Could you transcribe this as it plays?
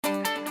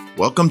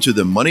Welcome to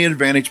the Money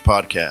Advantage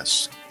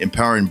Podcast,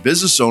 empowering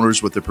business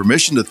owners with the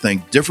permission to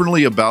think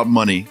differently about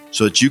money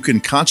so that you can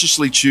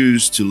consciously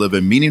choose to live a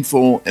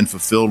meaningful and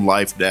fulfilled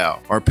life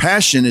now. Our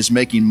passion is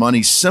making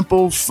money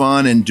simple,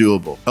 fun, and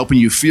doable, helping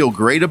you feel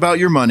great about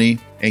your money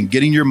and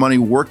getting your money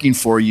working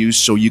for you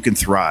so you can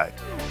thrive.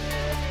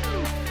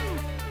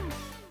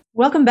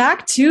 Welcome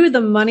back to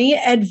the Money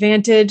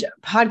Advantage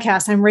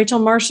Podcast. I'm Rachel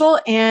Marshall,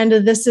 and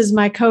this is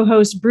my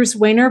co-host, Bruce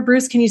Wayner.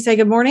 Bruce, can you say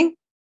good morning?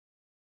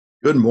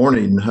 Good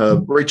morning.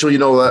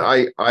 Rachel,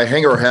 I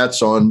hang our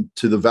hats on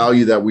to the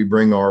value that we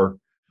bring our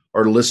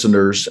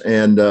listeners.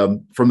 And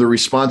from the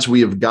response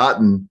we have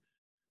gotten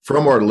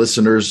from our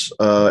listeners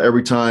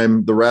every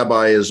time the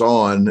rabbi is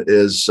on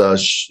is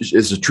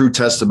a true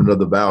testament of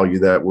the value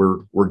that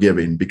we're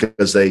giving,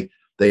 because they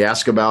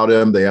ask about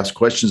him, they ask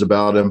questions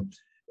about him.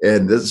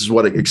 And this is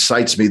what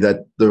excites me,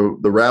 that the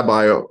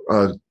rabbi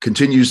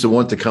continues to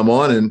want to come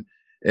on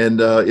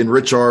and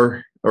enrich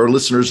our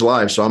listeners'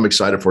 lives. So I'm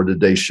excited for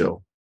today's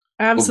show.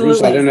 Absolutely. Well,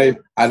 Bruce,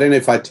 I don't know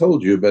if I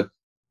told you, but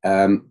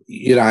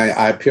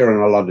I appear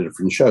on a lot of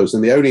different shows,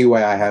 and the only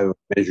way I have of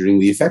measuring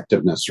the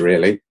effectiveness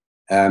really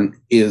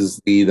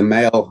is the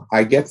mail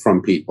I get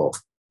from people,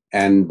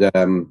 and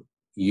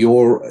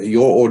your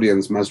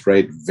audience must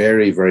rate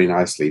very, very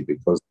nicely,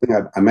 because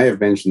I may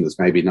have mentioned this,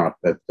 maybe not,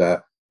 but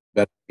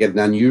I get an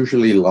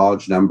unusually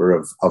large number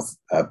of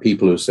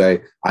people who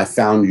say, "I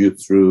found you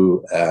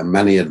through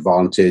Money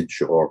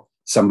Advantage," or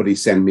 "Somebody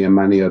sent me a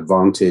Money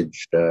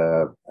Advantage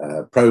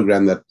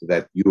program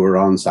that you were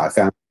on, so I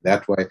found it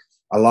that way."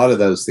 A lot of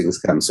those things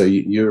come. So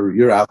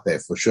you're out there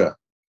for sure.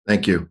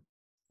 Thank you.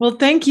 Well,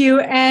 thank you.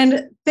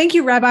 And thank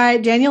you, Rabbi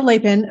Daniel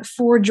Lapin,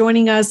 for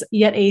joining us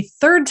yet a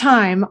third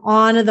time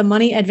on the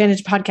Money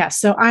Advantage Podcast.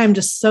 So I am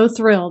just so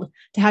thrilled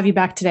to have you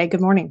back today.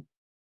 Good morning.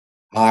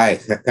 Hi,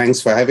 thanks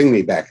for having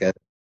me back.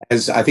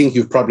 As I think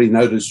you've probably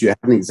noticed, you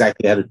haven't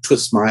exactly had to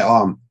twist my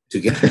arm to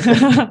get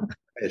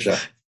pleasure.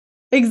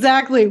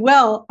 Exactly.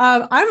 Well,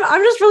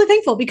 I'm just really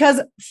thankful, because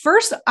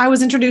first I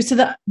was introduced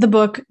to the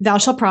book, Thou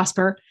Shalt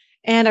Prosper,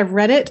 and I've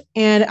read it,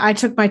 and I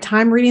took my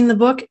time reading the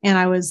book, and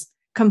I was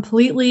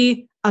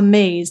completely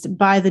amazed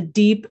by the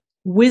deep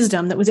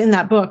wisdom that was in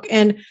that book.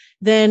 And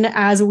then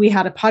as we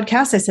had a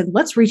podcast, I said,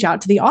 let's reach out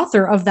to the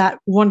author of that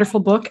wonderful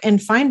book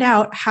and find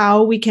out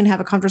how we can have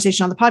a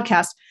conversation on the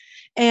podcast.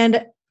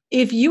 And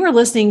if you are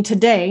listening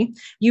today,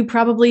 you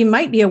probably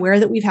might be aware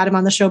that we've had him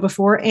on the show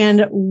before.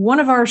 And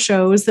one of our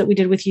shows that we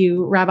did with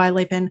you, Rabbi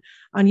Lapin,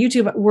 on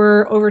YouTube,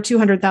 were over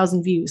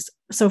 200,000 views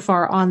so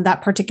far on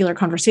that particular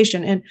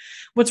conversation. And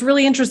what's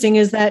really interesting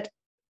is that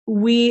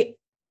we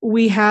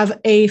have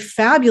a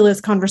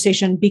fabulous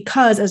conversation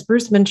because, as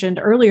Bruce mentioned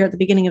earlier at the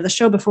beginning of the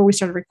show before we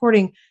started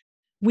recording,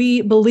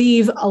 we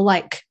believe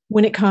alike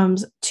when it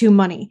comes to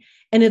money.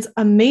 And it's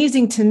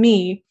amazing to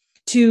me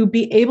to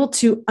be able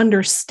to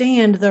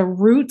understand the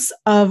roots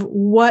of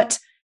what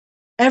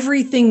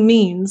everything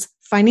means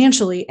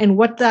financially, and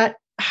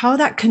how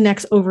that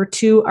connects over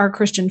to our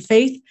Christian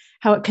faith,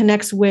 how it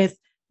connects with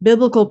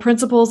biblical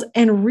principles,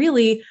 and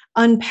really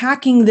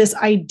unpacking this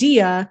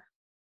idea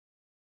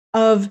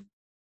of,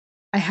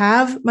 I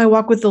have my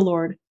walk with the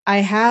Lord, I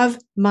have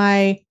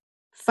my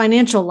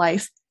financial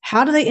life.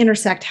 How do they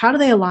intersect? How do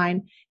they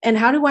align? And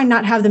how do I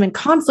not have them in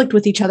conflict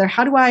with each other?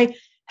 How do I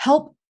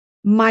help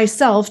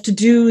myself to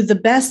do the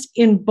best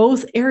in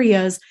both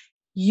areas,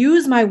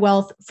 use my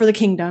wealth for the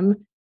kingdom,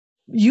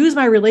 use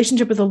my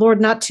relationship with the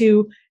Lord not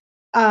to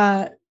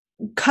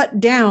cut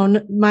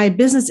down my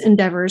business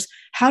endeavors?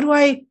 How do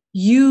I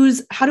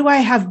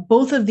have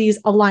both of these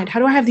aligned?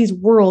 How do I have these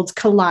worlds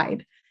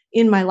collide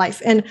in my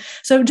life? And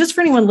so just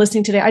for anyone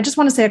listening today, I just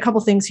want to say a couple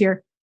things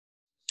here.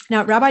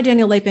 Now, Rabbi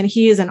Daniel Lapin,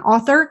 he is an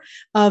author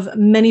of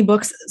many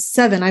books,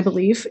 7, I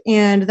believe,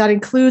 and that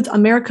includes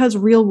America's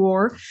Real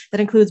War,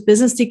 that includes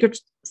Business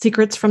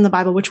Secrets from the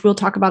Bible, which we'll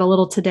talk about a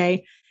little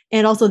today,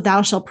 and also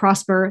Thou Shalt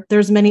Prosper.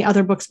 There's many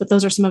other books, but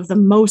those are some of the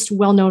most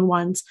well-known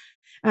ones.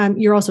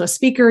 You're also a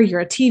speaker,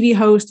 you're a TV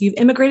host, you've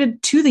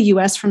immigrated to the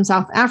U.S. from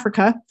South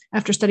Africa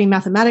after studying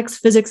mathematics,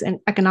 physics, and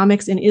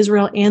economics in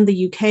Israel and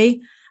the UK.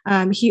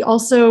 He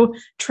also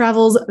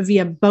travels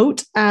via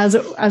boat as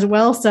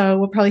well. So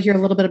we'll probably hear a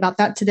little bit about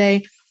that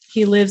today.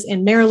 He lives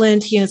in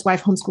Maryland. He and his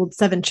wife homeschooled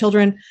 7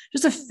 children.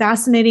 Just a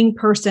fascinating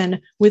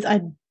person with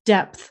a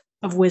depth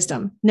of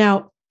wisdom.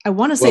 Now, I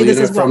want to say this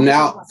as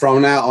well.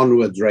 From now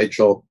onwards,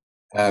 Rachel,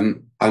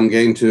 I'm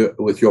going to,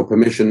 with your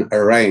permission,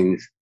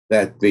 arrange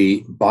that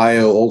the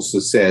bio also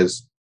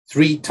says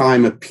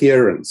 3-time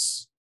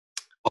appearance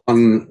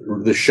on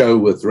the show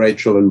with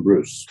Rachel and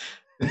Bruce.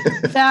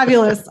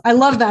 Fabulous. I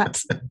love that.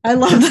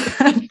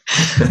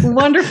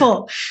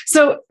 Wonderful.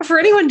 So for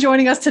anyone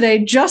joining us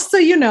today, just so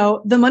you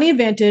know, the Money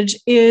Advantage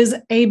is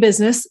a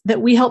business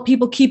that we help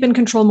people keep and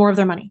control more of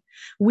their money.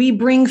 We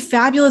bring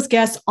fabulous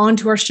guests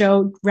onto our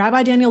show.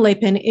 Rabbi Daniel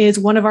Lapin is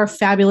one of our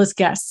fabulous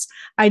guests.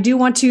 I do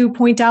want to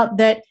point out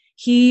that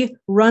he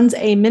runs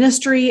a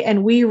ministry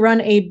and we run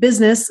a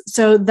business.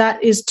 So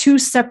that is 2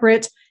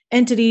 separate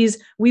entities.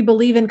 We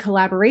believe in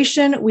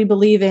collaboration. We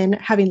believe in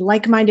having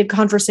like-minded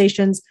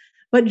conversations.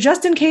 But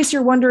just in case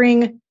you're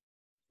wondering,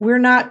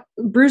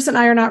 Bruce and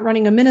I are not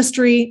running a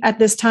ministry at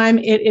this time.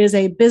 It is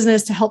a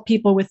business to help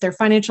people with their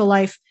financial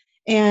life.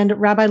 And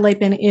Rabbi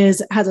Lapin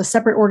has a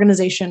separate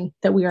organization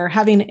that we are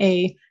having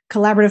a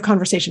collaborative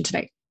conversation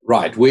today.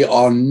 Right. We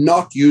are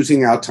not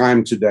using our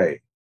time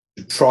today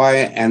to try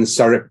and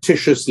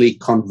surreptitiously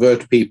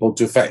convert people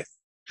to faith.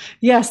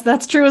 Yes,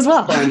 that's true as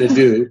well.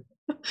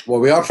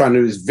 What we are trying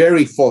to do is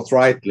very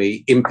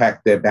forthrightly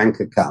impact their bank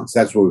accounts.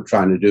 That's what we're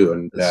trying to do.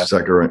 And that's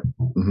exactly right.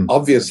 Mm-hmm.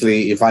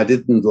 Obviously, if I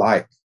didn't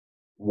like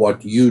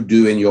what you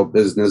do in your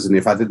business, and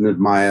if I didn't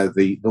admire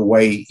the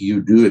way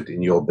you do it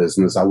in your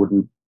business, I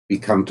wouldn't be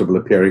comfortable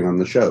appearing on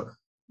the show.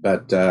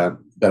 But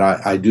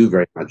I do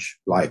very much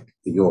like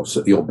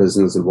your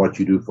business and what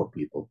you do for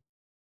people.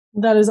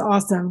 That is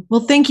awesome.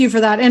 Well, thank you for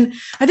that. And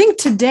I think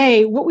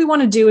today what we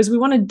want to do is we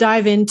want to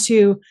dive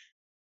into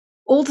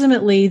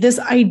ultimately this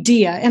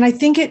idea. And I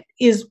think it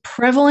is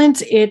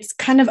prevalent. It's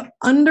kind of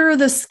under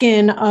the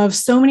skin of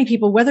so many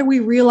people, whether we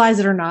realize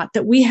it or not,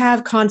 that we have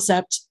a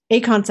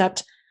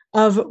concept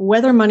of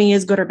whether money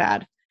is good or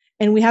bad.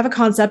 And we have a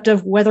concept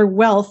of whether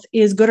wealth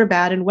is good or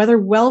bad, and whether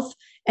wealth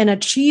and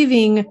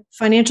achieving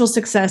financial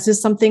success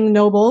is something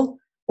noble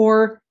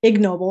or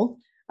ignoble,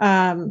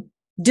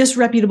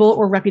 disreputable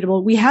or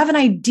reputable. We have an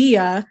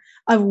idea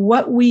of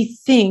what we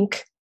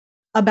think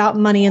about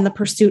money and the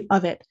pursuit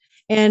of it.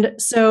 And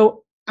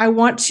so I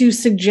want to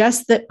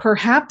suggest that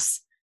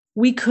perhaps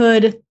we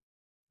could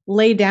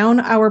lay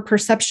down our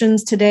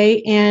perceptions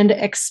today and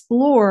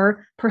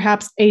explore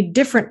perhaps a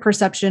different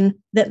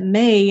perception that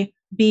may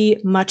be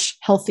much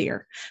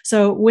healthier.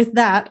 So with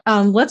that,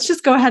 let's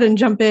just go ahead and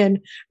jump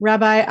in.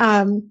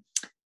 Rabbi,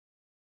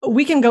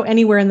 we can go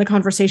anywhere in the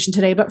conversation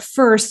today, but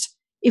first,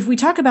 if we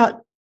talk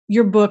about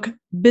your book,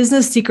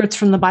 Business Secrets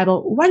from the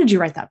Bible, why did you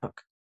write that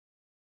book?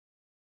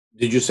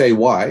 Did you say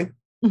why?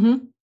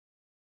 Mm-hmm.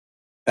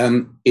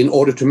 In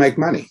order to make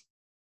money.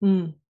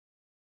 Mm.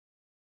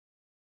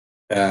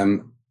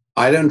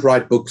 I don't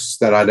write books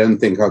that I don't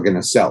think are going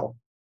to sell.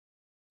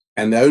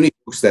 And the only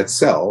books that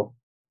sell,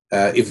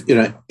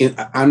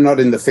 I'm not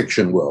in the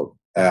fiction world.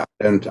 I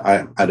don't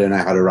know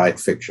how to write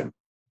fiction.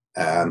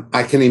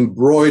 I can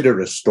embroider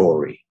a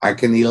story. I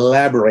can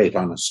elaborate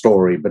on a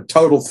story, but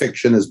total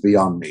fiction is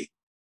beyond me.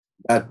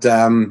 But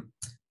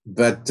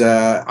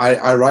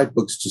I write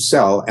books to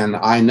sell, and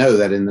I know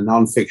that in the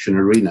nonfiction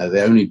arena,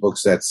 the only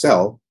books that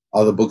sell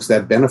are the books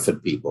that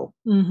benefit people.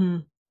 Mm-hmm.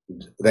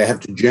 They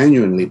have to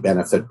genuinely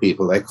benefit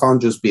people. They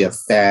can't just be a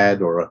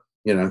fad or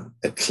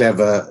a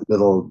clever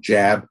little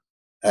jab.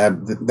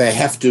 They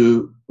have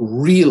to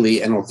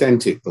really and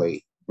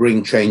authentically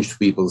bring change to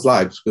people's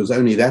lives, because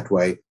only that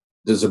way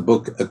does a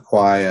book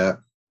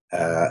acquire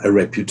a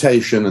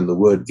reputation, and the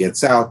word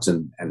gets out,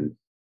 and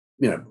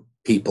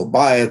people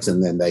buy it,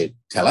 and then they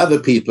tell other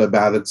people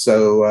about it.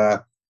 So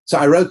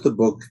I wrote the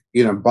book.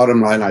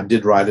 Bottom line, I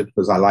did write it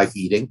because I like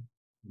eating,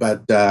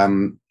 but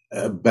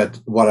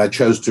what I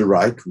chose to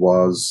write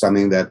was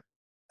something that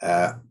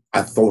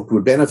I thought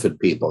would benefit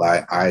people.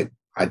 I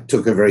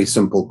took a very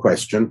simple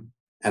question,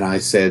 and I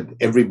said,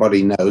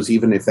 everybody knows,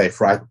 even if they're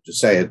frightened to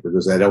say it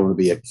because they don't want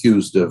to be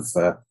accused of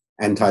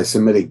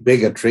anti-Semitic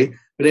bigotry,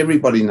 but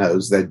everybody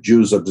knows that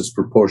Jews are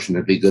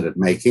disproportionately good at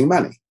making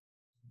money.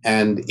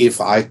 And if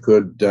I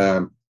could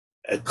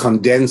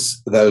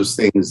condense those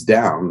things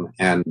down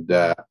and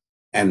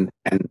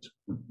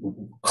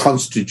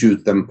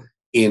constitute them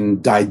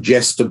in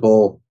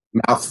digestible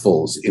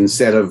mouthfuls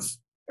instead of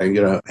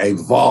a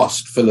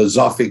vast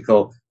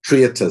philosophical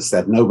treatise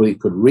that nobody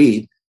could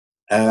read,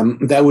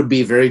 that would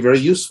be very, very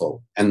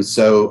useful. And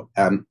so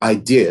I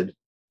did.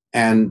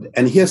 And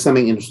here's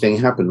something interesting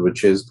happened,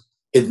 which is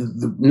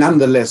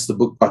nonetheless the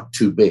book got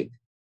too big,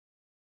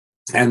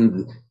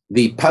 and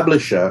the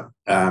publisher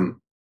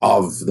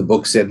of the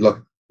book said,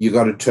 look, you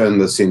got to turn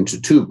this into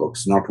 2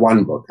 books, not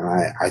 1 book.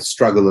 And I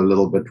struggled a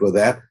little bit with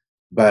that.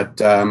 But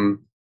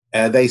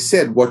they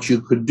said what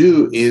you could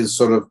do is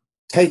sort of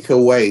take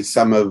away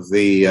some of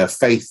the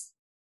faith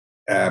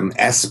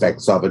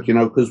aspects of it,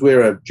 because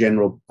we're a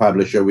general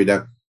publisher. We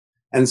don't.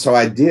 And so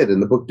I did,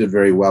 and the book did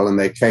very well. And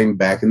they came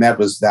back, and that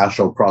was Thou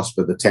Shalt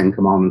Prosper, the 10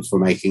 Commandments for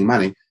Making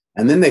Money.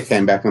 And then they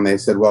came back and they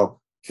said,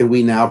 well, can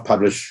we now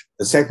publish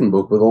a second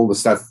book with all the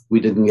stuff we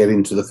didn't get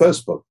into the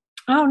first book?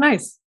 Oh,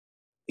 nice.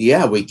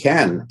 Yeah, we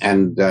can.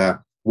 And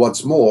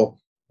what's more,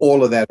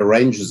 all of that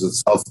arranges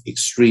itself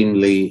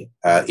extremely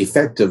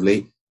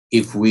effectively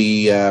if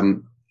we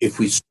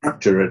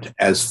structure it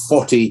as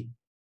 40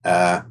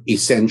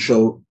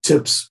 essential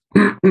tips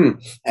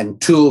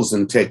and tools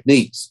and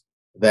techniques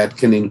that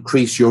can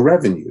increase your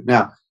revenue.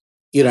 Now,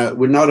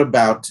 we're not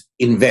about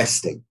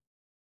investing.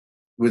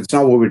 It's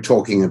not what we're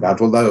talking about,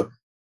 although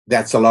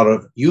that's a lot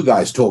of you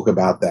guys talk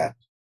about that.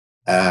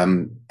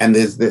 And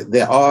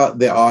there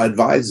are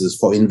advisors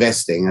for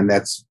investing, and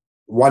that's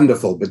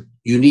wonderful, but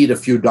you need a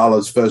few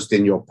dollars first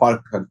in your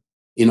pocket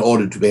in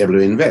order to be able to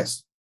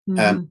invest.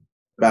 Mm-hmm.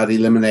 About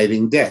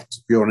eliminating debt.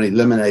 If you want to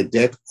eliminate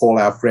debt, call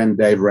our friend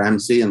Dave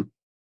Ramsey and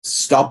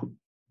stop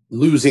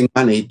losing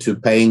money to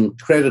paying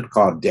credit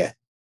card debt.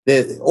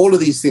 All of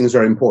these things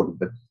are important,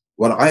 but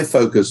What I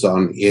focus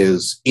on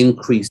is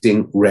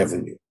increasing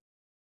revenue.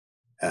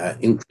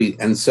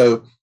 And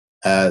so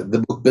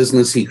the book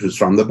Business Secrets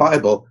from the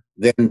Bible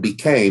then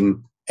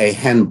became a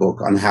handbook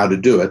on how to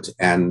do it,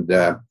 and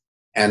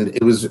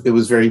it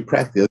was very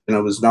practical. It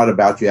was not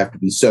about you have to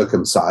be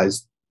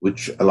circumcised,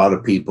 which a lot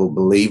of people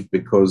believe,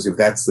 because if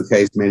that's the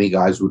case, many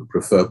guys would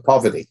prefer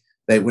poverty.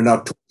 They were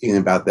not talking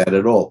about that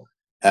at all,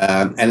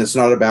 and it's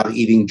not about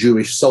eating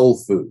Jewish soul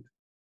food,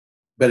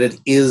 but it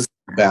is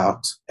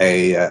about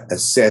a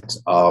set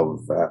of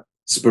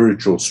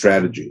spiritual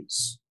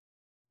strategies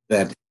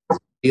that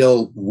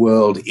real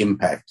world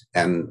impact,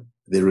 and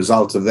the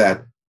result of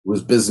that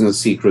was Business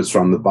Secrets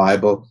from the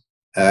Bible.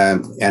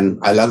 And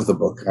I love the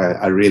book.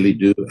 I really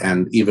do.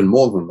 And even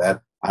more than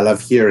that, I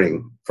love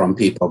hearing from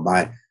people.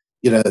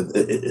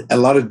 A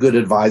lot of good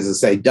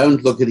advisors say,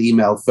 don't look at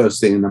email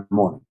first thing in the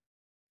morning.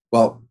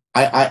 Well,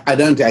 I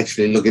don't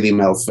actually look at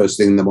email first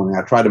thing in the morning.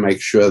 I try to make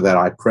sure that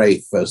I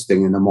pray first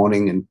thing in the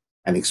morning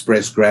and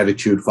express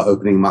gratitude for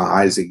opening my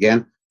eyes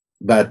again.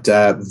 But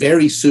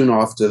very soon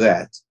after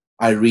that,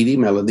 I read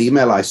email. And the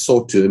email I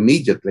sort to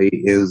immediately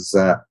is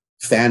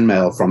fan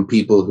mail from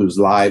people whose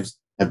lives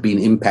have been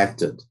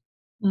impacted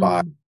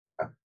by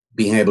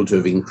being able to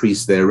have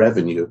increased their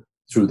revenue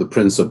through the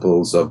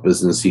principles of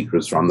Business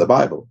Secrets from the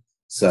Bible.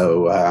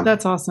 So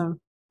that's awesome.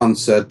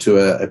 Answer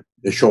to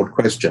a short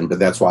question, but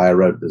that's why I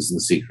wrote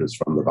Business Secrets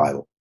from the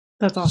Bible.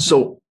 That's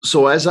awesome.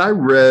 So as I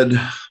read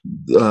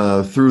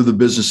through the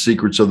Business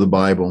Secrets of the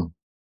Bible,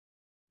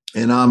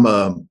 and I'm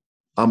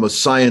a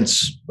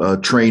science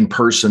trained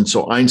person,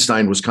 so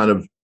Einstein was kind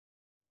of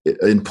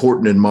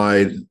important in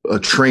my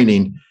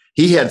training.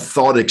 He had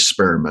thought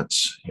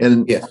experiments,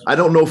 and yes. I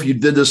don't know if you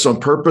did this on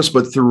purpose,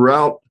 but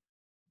throughout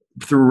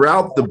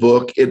the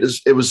book,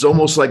 it was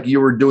almost like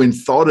you were doing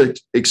thought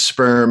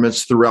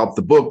experiments throughout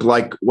the book,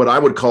 like what I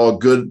would call a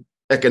good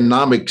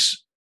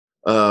economics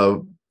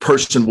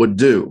person would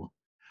do.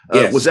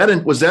 Yes. Was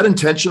that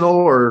intentional,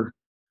 or?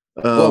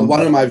 Well,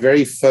 one of my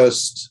very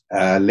first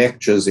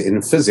lectures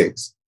in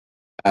physics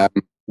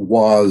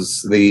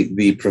was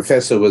the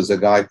professor was a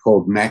guy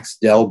called Max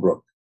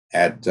Delbruck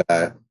at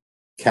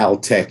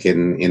Caltech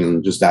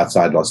in just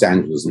outside Los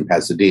Angeles in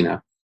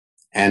Pasadena,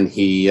 and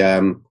he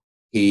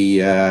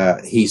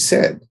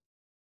said,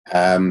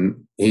 Albert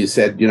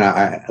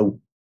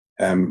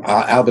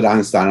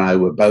Einstein and I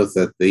were both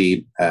at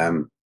the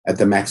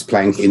Max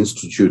Planck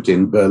Institute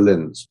in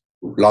Berlin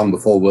long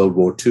before World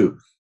War II,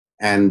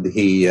 and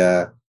he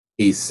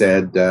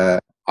said,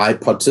 I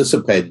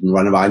participated in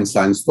one of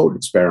Einstein's thought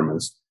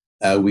experiments.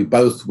 We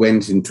both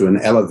went into an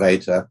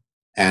elevator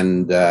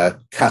and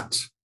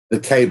cut the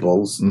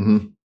cables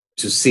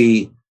to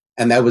see,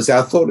 and that was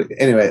our thought.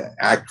 Anyway,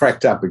 I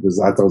cracked up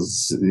because I thought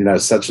it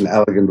was, such an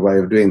elegant way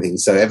of doing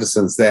things. So ever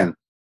since then,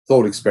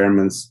 thought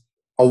experiments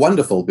are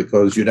wonderful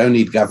because you don't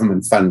need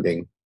government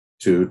funding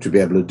to be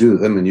able to do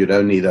them, and you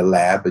don't need a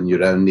lab, and you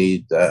don't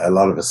need a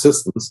lot of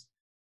assistance.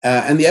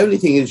 And the only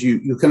thing is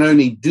you can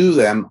only do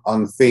them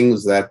on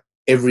things that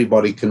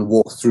everybody can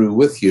walk through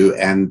with you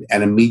and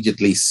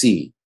immediately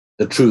see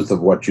the truth of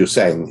what you're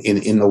saying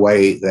in the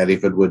way that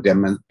if it were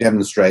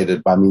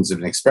demonstrated by means of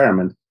an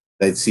experiment,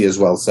 they'd see as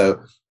well. So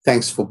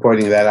thanks for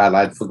pointing that out.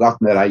 I'd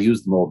forgotten that I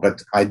used them all,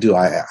 but I do.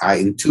 I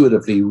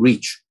intuitively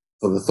reach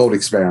for the thought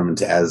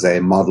experiment as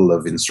a model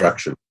of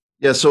instruction.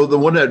 Yeah. So the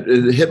one that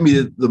hit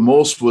me the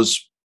most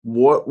was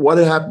what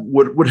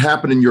would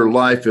happen in your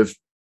life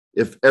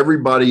if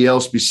everybody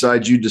else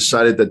besides you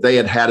decided that they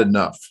had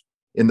enough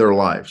in their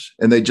lives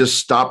and they just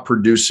stopped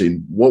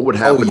producing. What would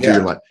happen to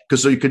your life?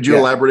 Could you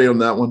elaborate on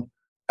that one?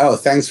 Oh,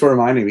 thanks for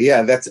reminding me.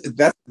 Yeah, that's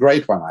a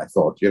great one. I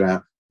thought,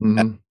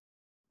 Mm-hmm.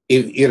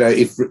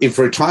 If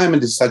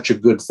retirement is such a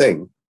good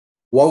thing,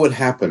 what would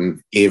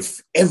happen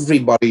if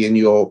everybody in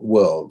your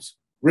world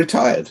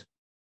retired?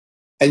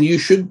 And you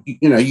should,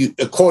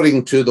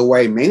 according to the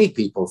way many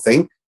people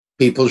think,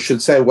 people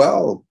should say,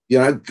 well,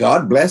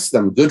 God bless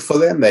them. Good for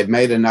them. They've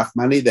made enough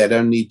money. They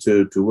don't need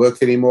to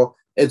work anymore.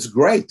 It's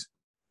great.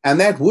 And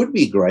that would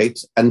be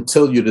great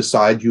until you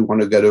decide you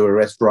want to go to a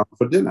restaurant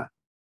for dinner.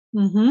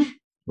 Mm-hmm.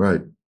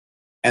 Right.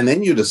 And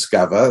then you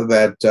discover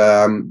that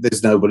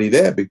there's nobody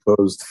there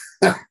because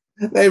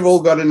they've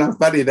all got enough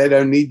money. They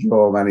don't need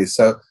your money.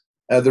 So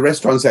the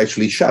restaurant's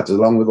actually shut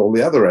along with all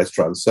the other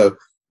restaurants. So,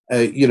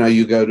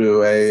 you go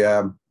to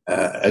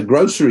a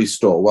grocery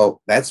store.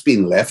 Well, that's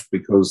been left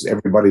because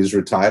everybody's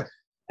retired.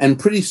 And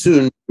pretty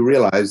soon you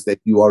realize that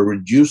you are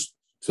reduced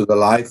to the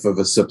life of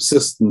a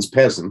subsistence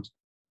peasant,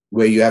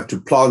 where you have to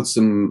plant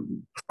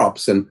some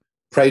crops and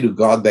pray to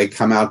God they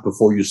come out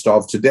before you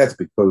starve to death,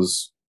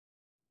 because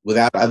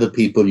without other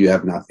people, you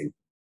have nothing.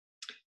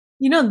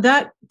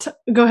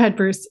 Go ahead,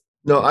 Bruce.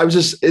 No,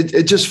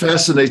 it just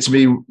fascinates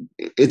me.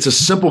 It's a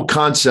simple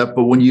concept,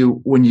 but when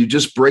you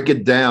just break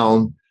it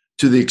down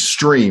to the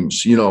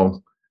extremes,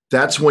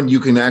 that's when you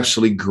can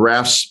actually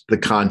grasp the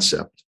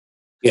concept.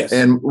 Yes.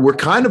 And we're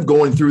kind of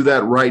going through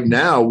that right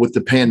now with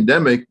the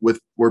pandemic,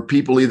 where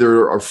people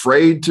either are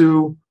afraid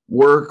to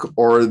work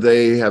or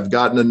they have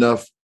gotten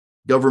enough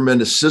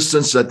government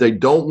assistance that they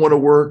don't want to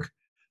work,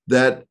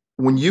 that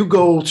when you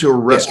go to a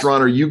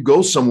restaurant or you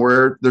go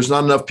somewhere, there's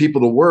not enough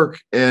people to work,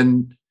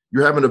 and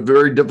you're having a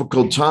very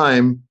difficult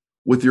time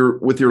with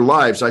your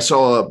lives. I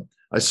saw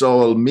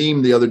a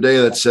meme the other day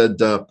that said,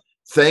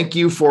 "Thank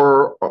you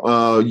for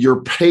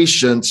your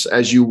patience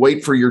as you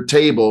wait for your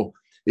table.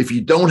 If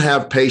you don't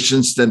have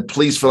patience, then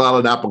please fill out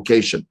an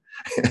application."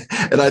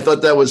 And I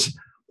thought that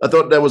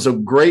was a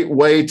great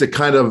way to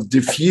kind of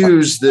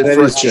diffuse the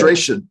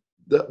frustration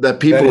that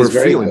people are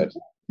feeling. Good.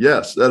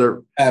 Yes, that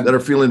are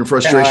feeling the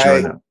frustration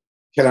right now.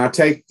 Can I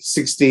take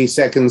 60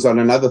 seconds on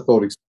another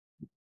thought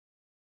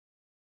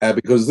experiment?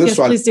 Because this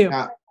one, please do.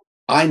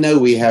 I know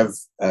we have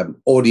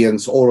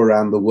audience all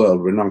around the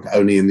world. We're not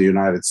only in the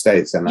United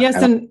States. And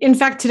in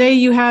fact, today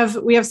we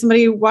have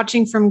somebody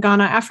watching from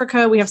Ghana,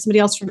 Africa. We have somebody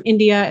else from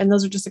India, and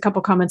those are just a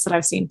couple comments that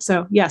I've seen.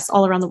 So yes,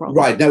 all around the world.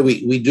 Right. No,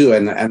 we do,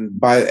 and I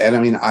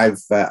mean,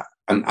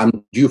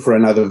 I'm due for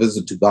another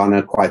visit to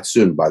Ghana quite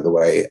soon. By the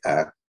way,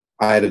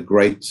 I had a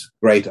great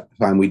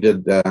time. We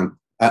did an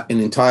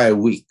entire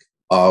week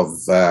of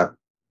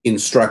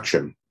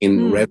instruction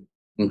in revenue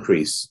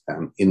increase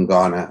in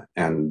Ghana,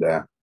 and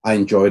I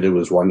enjoyed it. It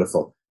was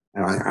wonderful,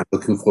 and I'm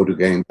looking forward to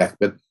getting back.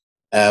 But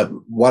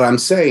what I'm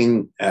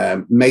saying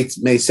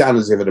may sound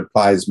as if it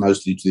applies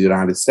mostly to the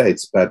United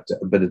States, but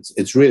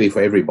it's really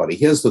for everybody.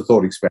 Here's the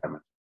thought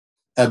experiment.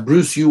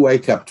 Bruce, you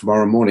wake up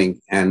tomorrow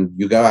morning and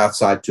you go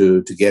outside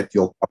to get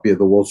your copy of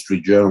the Wall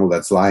Street Journal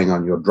that's lying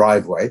on your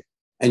driveway,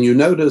 and you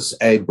notice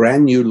a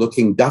brand new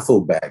looking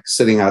duffel bag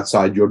sitting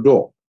outside your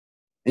door.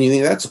 And you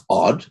think that's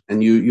odd,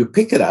 and you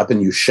pick it up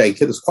and you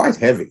shake it. It's quite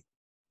heavy.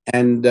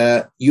 And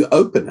you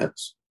open it,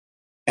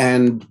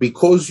 and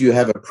because you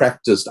have a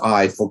practiced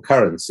eye for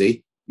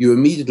currency, you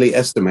immediately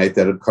estimate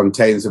that it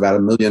contains about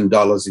 $1 million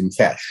in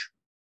cash,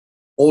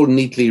 all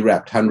neatly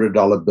wrapped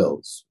 $100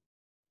 bills.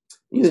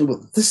 You think,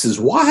 well, this is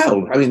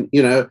wild. I mean,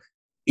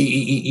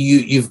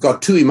 you've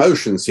got two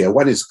emotions here.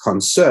 One is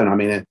concern. I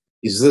mean,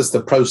 is this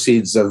the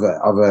proceeds of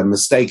a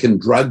mistaken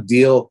drug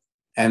deal,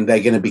 and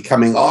they're going to be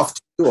coming after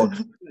you? Or,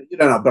 you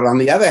don't know. But on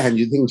the other hand,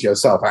 you think to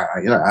yourself,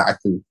 I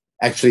can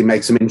actually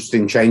make some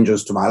interesting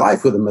changes to my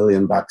life with $1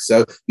 million.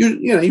 So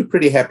you're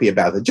pretty happy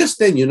about it. Just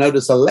then you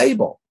notice a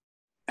label,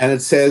 and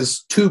it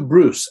says, "To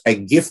Bruce, a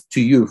gift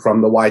to you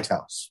from the White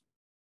House."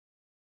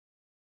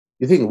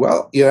 You think,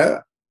 well,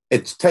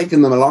 it's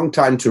taken them a long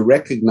time to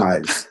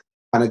recognize the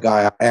kind of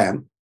guy I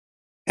am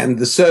and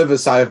the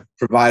service I've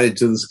provided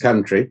to this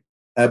country.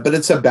 But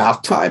it's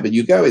about time. And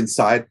you go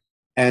inside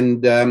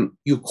and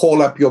you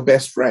call up your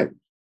best friend.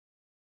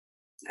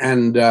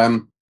 And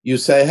you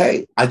say,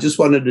 "Hey, I just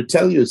wanted to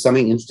tell you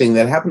something interesting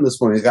that happened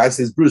this morning." The guy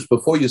says, "Bruce,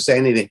 before you say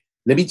anything,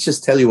 let me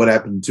just tell you what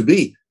happened to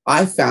me.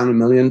 I found $1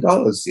 million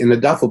in a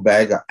duffel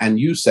bag." And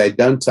you say,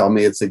 "Don't tell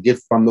me it's a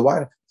gift from the White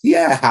House."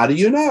 "Yeah, how do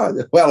you know?"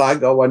 "Well, I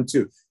got one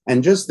too."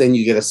 And just then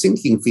you get a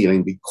sinking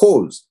feeling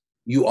because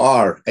you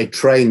are a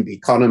trained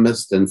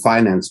economist and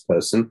finance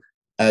person.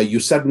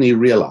 You suddenly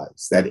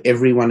realize that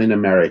everyone in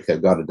America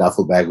got a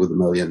duffel bag with $1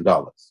 million.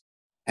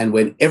 And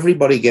when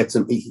everybody gets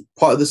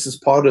this is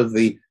part of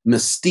the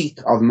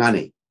mystique of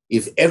money.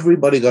 If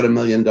everybody got $1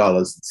 million,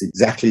 it's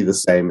exactly the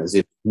same as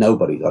if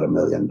nobody got $1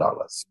 million.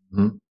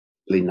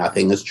 Mm-hmm.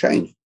 Nothing has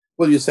changed.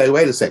 Well, you say,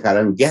 wait a sec, I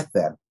don't get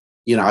that.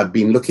 I've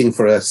been looking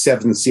for a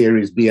 7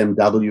 Series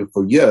BMW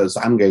for years.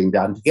 I'm going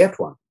down to get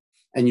one.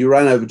 And you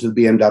run over to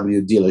the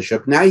BMW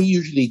dealership. Now, he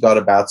usually got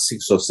about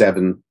 6 or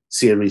 7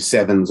 Series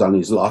 7s on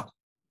his lot.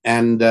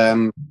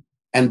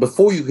 And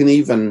before you can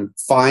even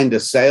find a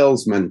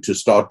salesman to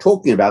start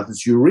talking about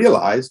this, you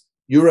realize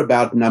you're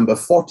about number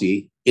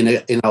 40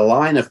 in a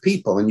line of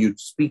people, and you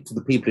speak to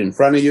the people in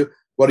front of you.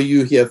 "What are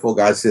you here for?"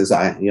 Guy says,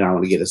 I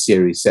want to get a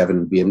Series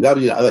 7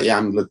 BMW. "Yeah,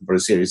 I'm looking for a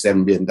Series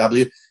 7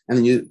 BMW. And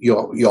then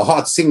your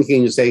heart's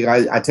sinking. You say,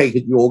 I take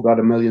it you all got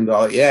 $1 million.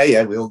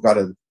 Yeah, we all got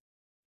it.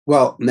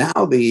 Well,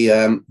 now the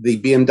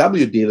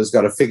BMW dealer's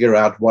got to figure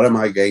out, what am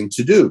I going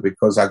to do?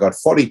 Because I got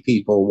 40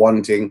 people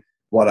wanting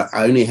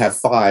I only have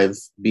 5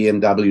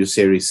 BMW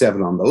Series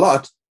 7 on the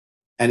lot.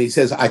 And he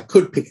says, I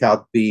could pick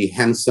out the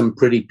handsome,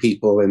 pretty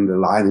people in the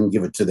line and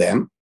give it to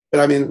them. But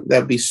I mean,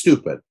 that'd be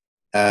stupid.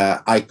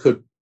 I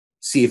could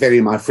see if any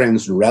of my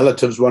friends and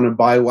relatives want to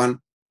buy one.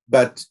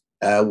 But,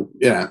 at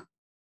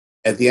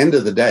the end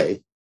of the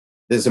day,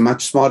 there's a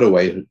much smarter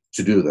way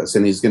to do this.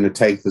 And he's going to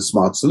take the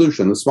smart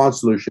solution. The smart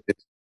solution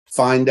is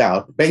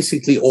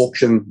basically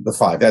auction the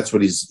 5. That's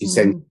what he's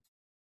saying.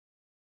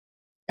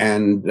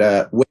 And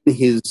when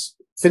he's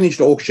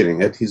finished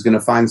auctioning it, he's going to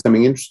find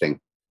something interesting,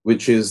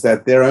 which is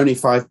that there are only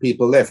 5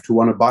 people left who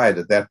want to buy it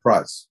at that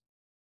price.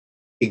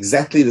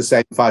 Exactly the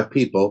same 5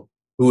 people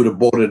who would have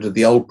bought it at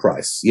the old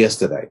price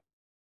yesterday.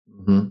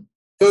 Mm-hmm.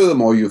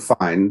 Furthermore, you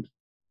find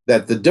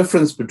that the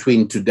difference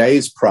between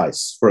today's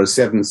price for a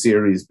 7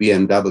 Series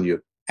BMW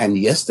and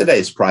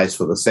yesterday's price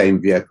for the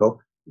same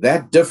vehicle,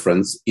 that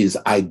difference is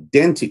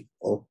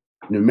identical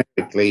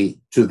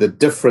numerically to the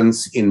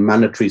difference in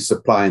monetary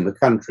supply in the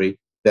country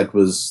that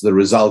was the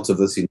result of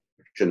this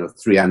injection of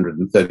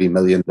 $330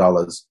 million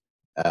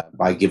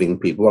by giving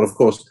people. Well, of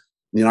course,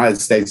 The United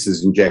States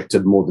has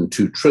injected more than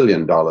 $2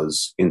 trillion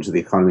into the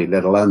economy,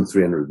 let alone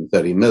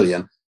 330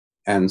 million.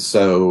 And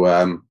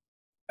so,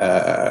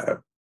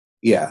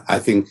 I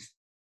think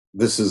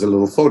this is a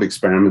little thought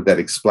experiment that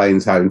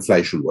explains how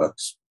inflation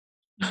works.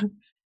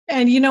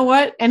 And you know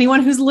what?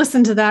 Anyone who's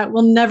listened to that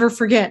will never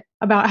forget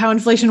about how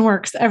inflation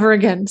works ever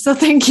again. So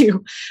thank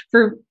you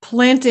for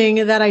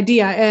planting that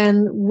idea,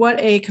 and what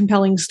a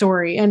compelling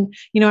story. And,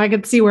 I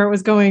could see where it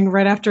was going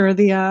right after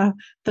the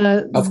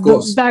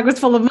bag was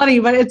full of money,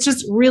 but it's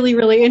just really,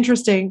 really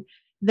interesting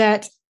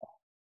that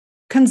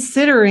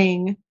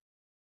considering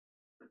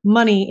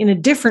money in a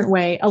different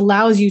way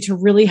allows you to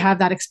really have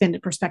that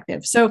expanded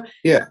perspective. So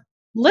yeah.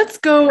 Let's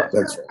go.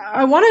 That's right.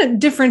 I want to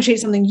differentiate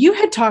something. You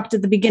had talked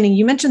at the beginning.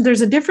 You mentioned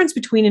there's a difference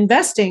between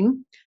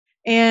investing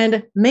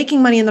and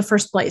making money in the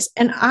first place.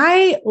 And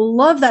I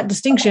love that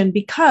distinction,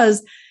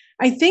 because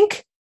I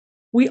think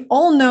we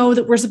all know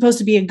that we're supposed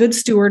to be a good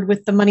steward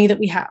with the money that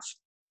we have.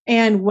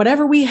 And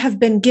whatever we have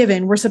been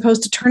given, we're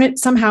supposed to turn it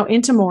somehow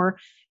into more,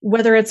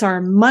 whether it's our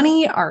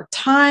money, our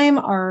time,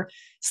 our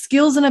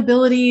skills and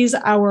abilities,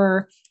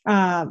 our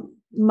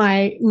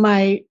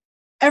my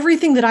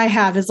everything that I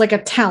have is like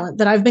a talent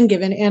that I've been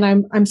given, and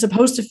I'm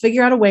supposed to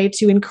figure out a way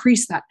to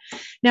increase that.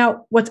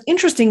 Now, what's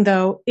interesting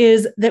though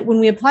is that when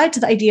we apply it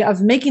to the idea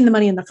of making the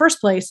money in the first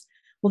place,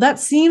 well, that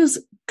seems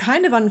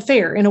kind of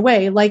unfair in a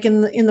way. Like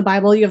in the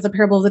Bible, you have the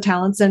parable of the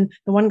talents, and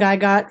the one guy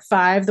got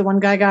 5, the one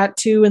guy got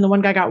 2, and the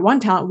one guy got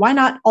 1 talent. Why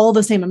not all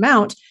the same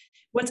amount?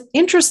 What's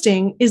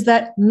interesting is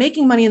that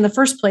making money in the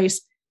first place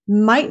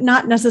might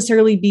not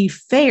necessarily be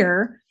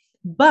fair,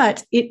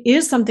 but it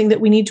is something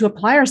that we need to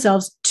apply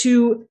ourselves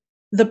to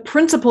the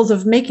principles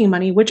of making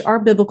money, which are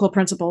biblical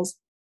principles.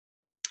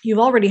 You've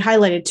already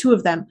highlighted 2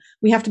 of them.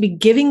 We have to be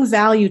giving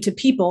value to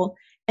people,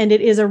 and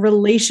it is a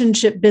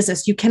relationship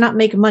business. You cannot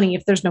make money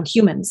if there's no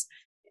humans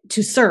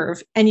to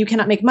serve, and you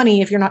cannot make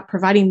money if you're not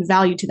providing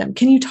value to them.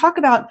 Can you talk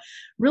about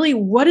really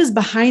what is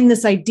behind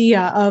this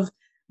idea of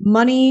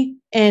money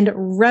and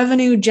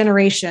revenue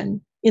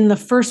generation in the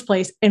first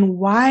place, and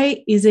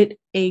why is it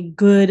a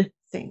good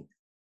thing?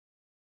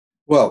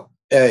 Well,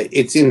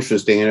 it's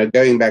interesting,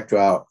 going back to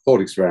our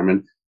thought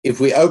experiment, if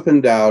we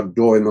opened our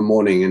door in the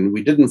morning and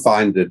we didn't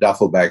find a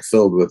duffel bag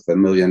filled with $1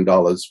 million,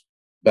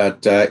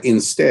 but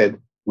instead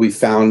we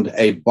found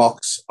a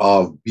box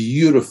of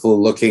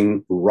beautiful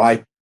looking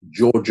ripe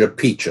Georgia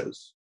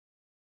peaches.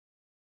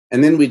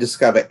 And then we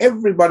discover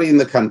everybody in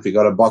the country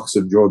got a box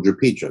of Georgia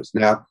peaches.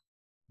 Now,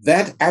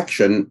 that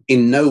action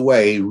in no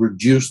way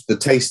reduced the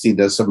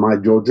tastiness of my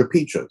Georgia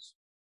peaches.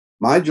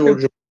 My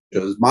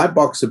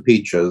box of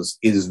peaches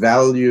is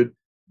valued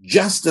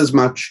just as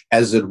much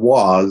as it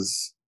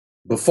was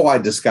before I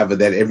discovered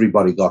that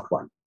everybody got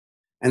one.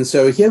 And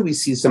so here we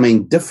see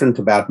something different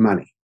about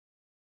money.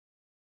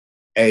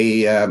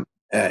 A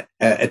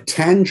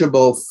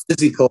tangible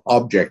physical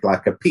object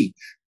like a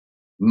peach.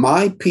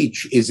 My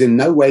peach is in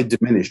no way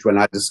diminished when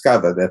I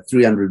discover that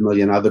 300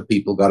 million other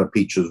people got a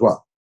peach as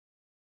well.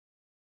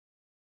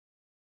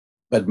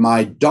 But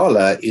my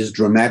dollar is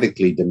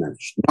dramatically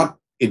diminished, not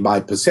in my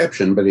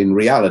perception, but in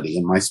reality,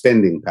 in my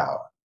spending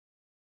power.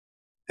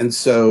 And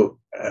so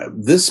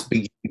this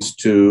begins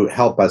to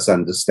help us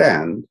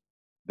understand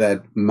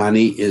that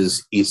money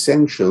is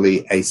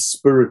essentially a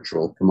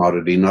spiritual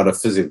commodity, not a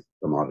physical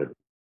commodity.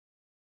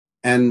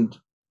 And,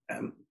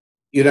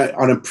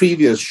 on a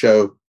previous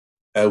show,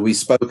 we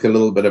spoke a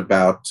little bit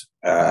about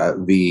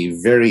the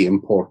very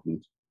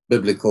important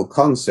biblical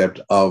concept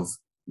of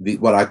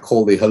what I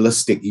call the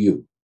holistic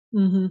you.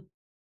 Mm-hmm.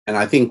 And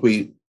I think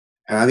you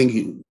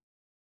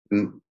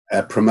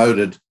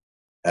promoted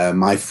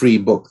my free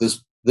book.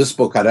 This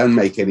book I don't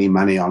make any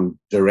money on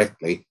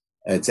directly.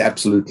 It's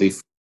absolutely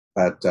free,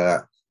 but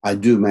I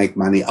do make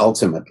money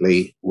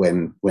ultimately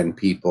when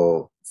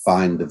people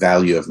find the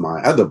value of my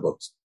other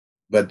books.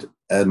 But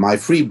my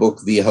free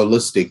book, The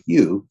Holistic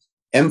You,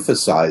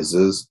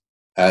 emphasizes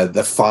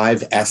the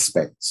 5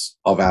 aspects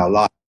of our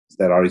lives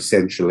that are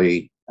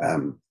essentially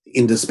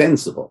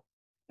indispensable.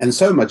 And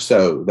so much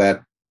so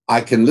that I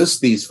can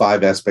list these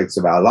 5 aspects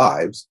of our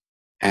lives,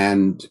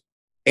 and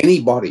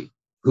anybody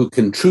who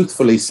can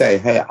truthfully say,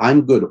 hey,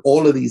 I'm good,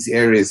 all of these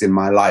areas in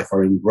my life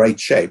are in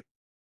great shape.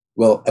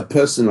 Well, a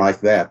person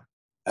like that,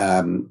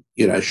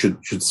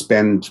 should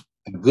spend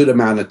a good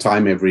amount of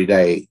time every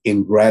day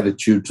in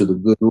gratitude to the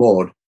good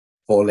Lord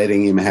for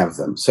letting him have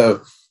them.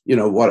 So,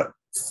 what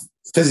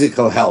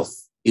physical health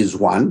is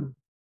one,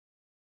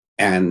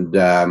 and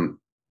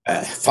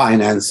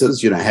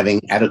finances,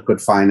 having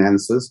adequate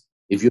finances.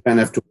 If you don't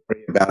have to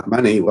worry about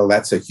money, well,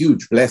 that's a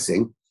huge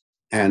blessing.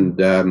 And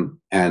then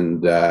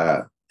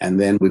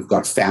we've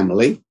got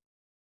family.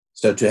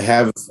 So to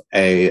have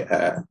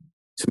a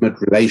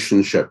intimate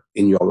relationship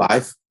in your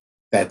life,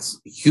 that's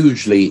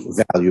hugely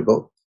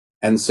valuable.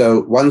 And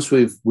so once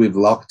we've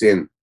locked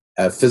in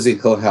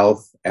physical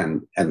health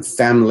and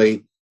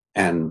family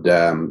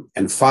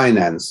and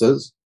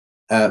finances,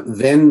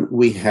 then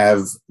we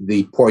have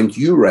the point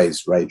you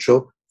raised,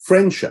 Rachel,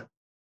 friendship.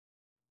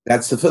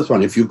 That's the first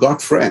one. If you've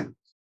got friends.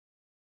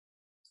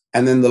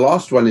 And then the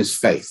last one is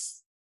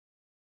faith.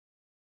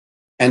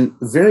 And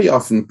very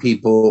often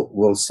people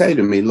will say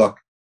to me, look,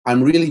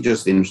 I'm really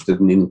just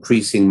interested in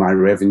increasing my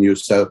revenue.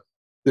 So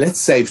let's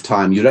save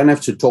time. You don't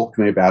have to talk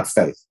to me about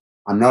faith.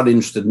 I'm not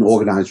interested in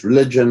organized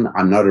religion.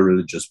 I'm not a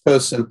religious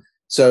person.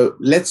 So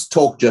let's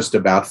talk just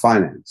about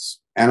finance.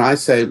 And I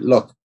say,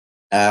 look,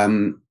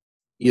 I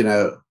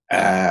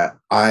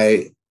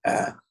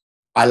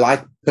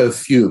like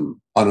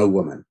perfume on a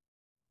woman.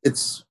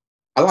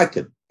 I like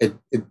it.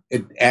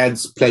 It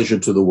adds pleasure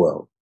to the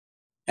world.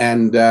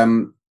 And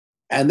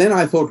then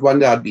I thought one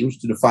day I'd be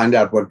interested to find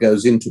out what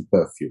goes into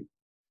perfume.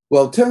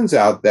 Well, it turns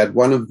out that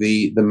one of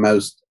the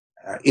most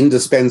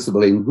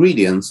indispensable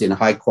ingredients in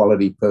high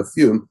quality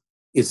perfume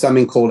is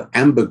something called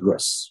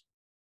ambergris,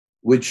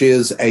 which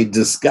is a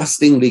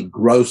disgustingly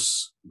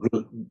gross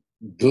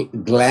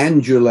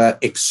glandular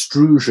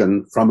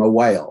extrusion from a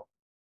whale.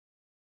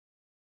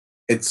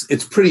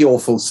 It's pretty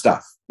awful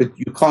stuff, but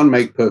you can't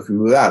make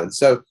perfume without it.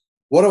 So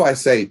what do I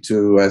say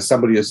to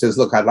somebody who says,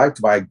 look, I'd like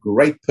to buy a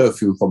great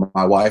perfume for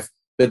my wife,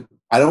 but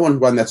I don't want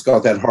one that's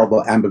got that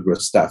horrible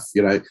ambergris stuff.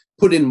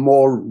 Put in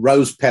more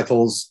rose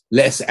petals,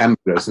 less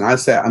ambergris. And I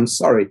say, I'm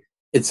sorry,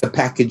 it's a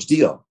package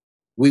deal.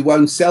 We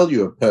won't sell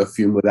you a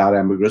perfume without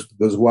ambergris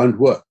because it won't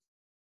work.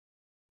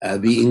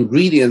 The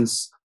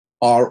ingredients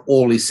are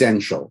all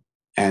essential.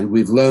 And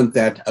we've learned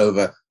that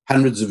over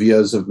hundreds of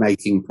years of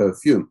making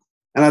perfume.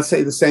 And I'd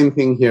say the same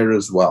thing here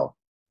as well.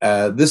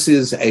 This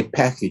is a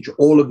package.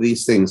 All of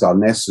these things are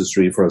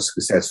necessary for a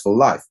successful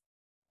life.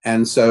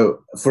 And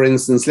so, for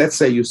instance, let's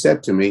say you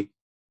said to me,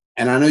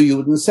 and I know you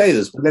wouldn't say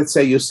this, but let's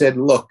say you said,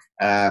 look,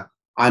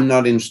 I'm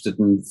not interested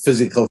in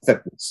physical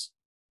fitness.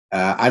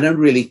 I don't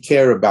really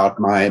care about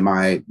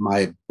my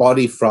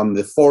body from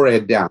the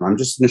forehead down. I'm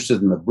just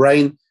interested in the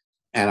brain,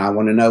 and I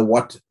want to know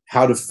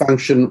how to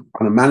function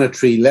on a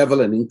monetary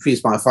level and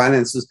increase my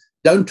finances.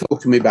 Don't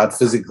talk to me about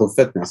physical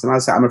fitness. And I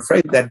say, I'm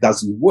afraid that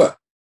doesn't work,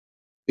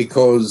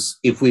 because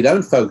if we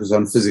don't focus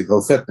on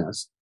physical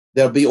fitness,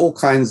 there'll be all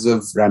kinds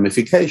of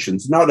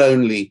ramifications, not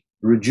only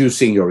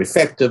reducing your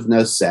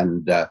effectiveness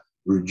and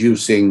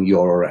reducing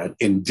your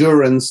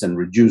endurance and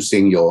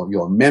reducing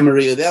your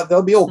memory.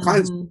 There'll be all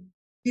kinds of,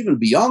 even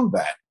beyond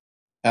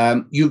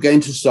that. You're going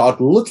to start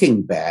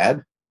looking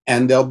bad,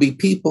 and there'll be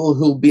people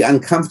who'll be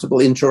uncomfortable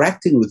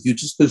interacting with you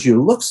just because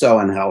you look so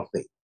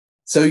unhealthy.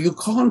 So you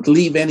can't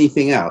leave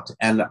anything out,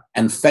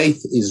 and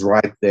faith is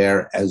right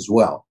there as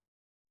well.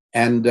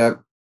 And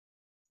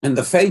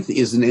the faith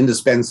is an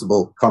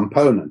indispensable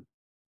component.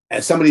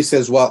 As somebody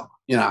says, well,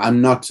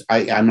 I'm not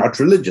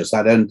religious.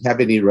 I don't have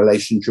any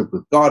relationship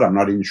with God. I'm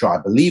not even sure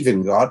I believe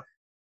in God.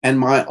 And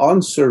my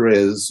answer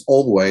is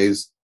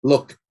always,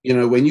 look,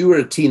 when you were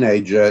a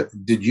teenager,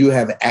 did you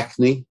have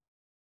acne?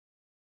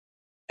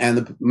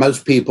 And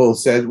most people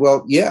said,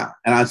 well, yeah.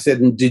 And I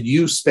said, and did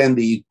you spend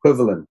the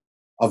equivalent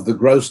of the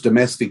gross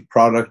domestic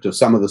product of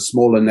some of the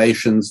smaller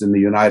nations in the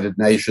United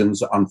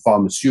Nations on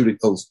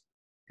pharmaceuticals?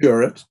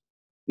 Cure it.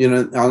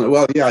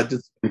 Well, yeah, I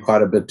did spend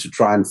quite a bit to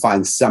try and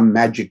find some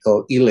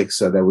magical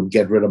elixir that would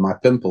get rid of my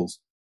pimples.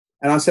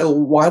 And I said,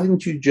 well, why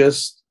didn't you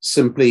just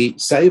simply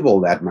save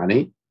all that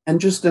money and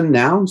just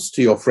announce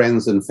to your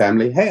friends and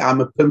family, hey,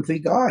 I'm a pimply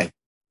guy.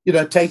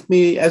 Take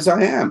me as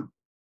I am.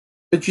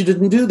 But you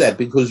didn't do that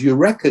because you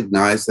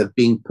recognized that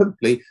being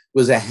pimply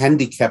was a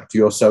handicap to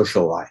your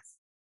social life.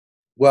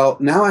 Well,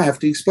 now I have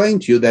to explain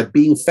to you that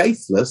being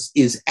faithless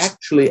is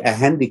actually a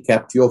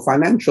handicap to your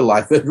financial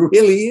life. It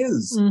really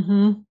is.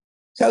 Mm-hmm.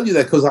 Tell you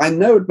that because I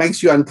know it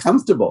makes you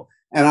uncomfortable.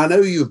 And I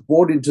know you've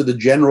bought into the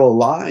general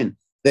line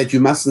that you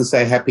mustn't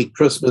say Happy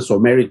Christmas or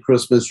Merry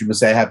Christmas. You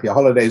must say Happy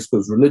Holidays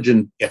because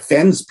religion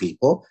offends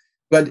people.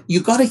 But you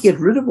got to get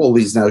rid of all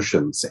these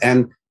notions.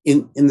 And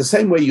in the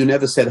same way you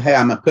never said, hey,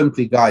 I'm a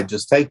pimply guy,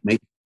 just take me.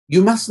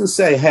 You mustn't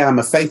say, hey, I'm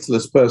a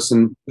faithless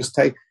person, just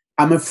take.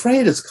 I'm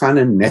afraid it's kind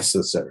of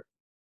necessary.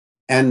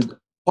 And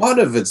part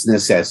of its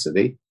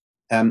necessity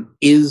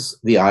is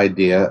the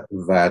idea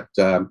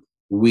that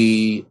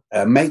we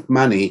make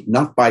money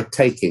not by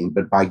taking,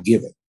 but by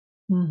giving.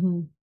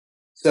 Mm-hmm.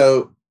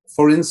 So,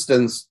 for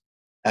instance,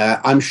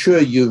 I'm sure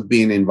you've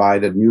been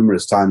invited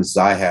numerous times, as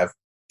I have,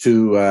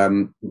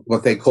 to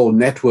what they call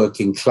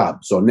networking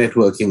clubs or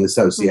networking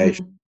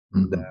associations.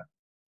 Mm-hmm.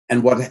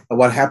 And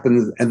what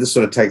happens, and this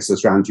sort of takes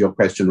us around to your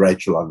question,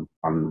 Rachel,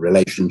 on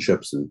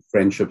relationships and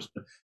friendships.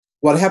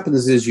 What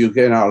happens is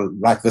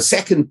like the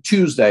second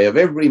Tuesday of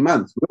every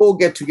month, we all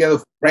get together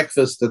for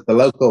breakfast at the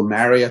local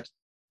Marriott.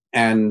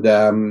 And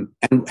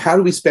how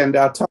do we spend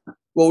our time?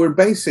 Well, we're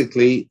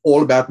basically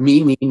all about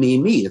me.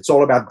 It's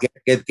all about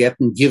get,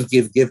 and give.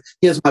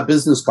 Here's my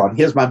business card.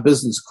 Here's my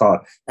business card.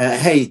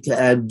 Hey,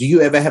 do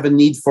you ever have a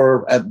need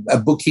for a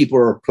bookkeeper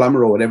or a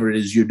plumber or whatever it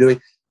is you're doing?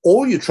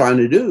 All you're trying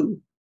to do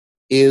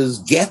is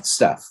get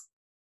stuff.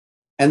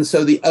 And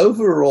so the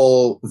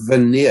overall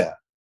veneer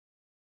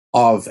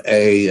of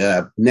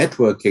a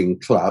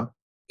networking club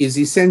is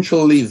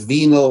essentially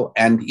venal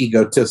and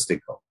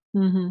egotistical.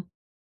 Mm-hmm.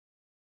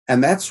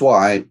 And that's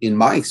why, in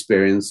my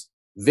experience,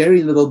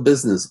 very little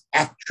business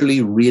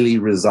actually really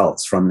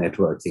results from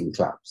networking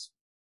clubs.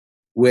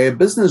 Where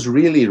business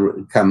really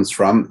comes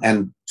from,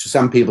 and to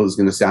some people it's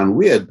going to sound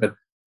weird, but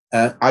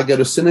I go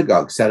to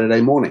synagogue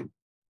Saturday morning,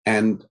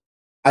 and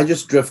I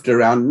just drift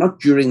around, not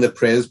during the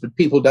prayers, but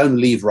people don't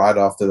leave right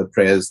after the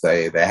prayers.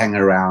 They hang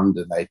around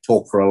and they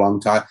talk for a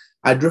long time.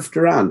 I drift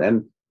around,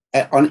 and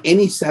on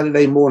any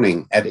Saturday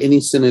morning at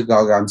any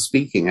synagogue I'm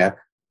speaking at,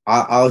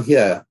 I'll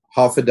hear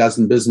half a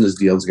dozen business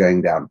deals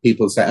going down.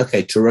 People say,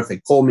 okay,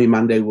 terrific. Call me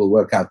Monday. We'll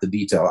work out the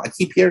detail. I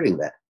keep hearing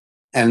that.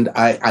 And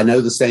I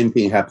know the same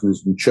thing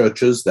happens in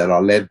churches that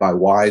are led by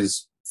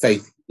wise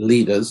faith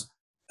leaders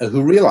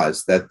who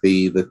realize that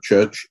the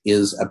church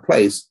is a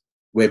place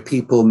where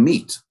people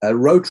meet. A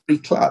Rotary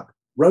Club.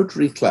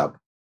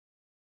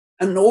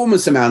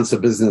 Enormous amounts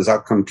of business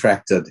are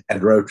contracted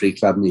at Rotary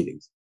Club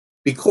meetings,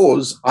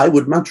 because I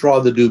would much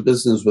rather do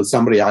business with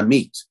somebody I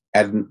meet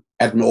at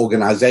an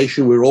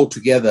organization. We're all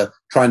together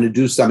trying to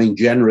do something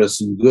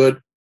generous and good,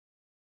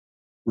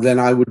 than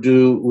I would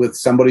do with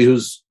somebody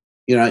who's,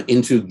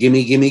 into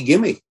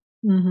gimme.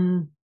 Mm-hmm.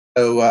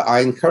 So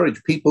I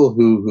encourage people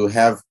who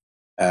have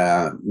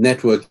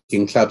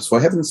networking clubs, for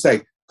heaven's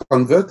sake,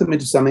 convert them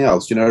into something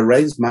else.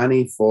 Raise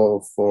money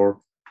for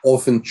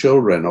orphan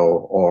children,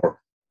 or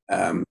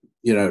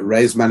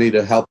raise money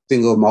to help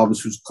single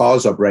moms whose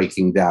cars are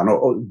breaking down,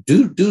 or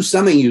do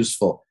something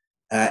useful.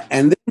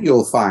 And then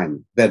you'll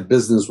find that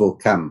business will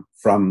come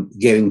from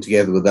getting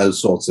together with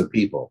those sorts of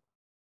people.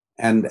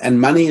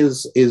 And money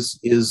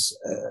is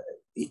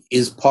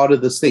part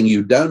of this thing.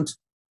 You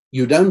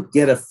don't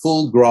get a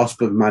full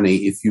grasp of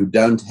money if you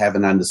don't have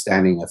an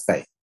understanding of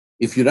faith.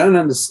 If you don't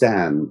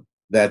understand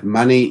that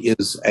money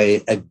is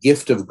a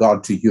gift of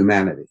God to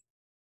humanity.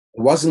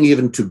 It wasn't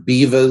given to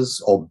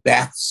beavers or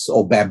bats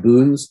or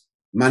baboons.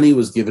 Money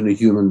was given to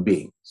human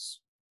beings.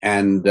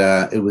 And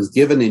it was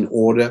given in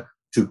order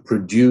to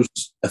produce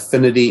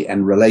affinity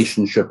and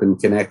relationship and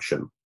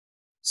connection.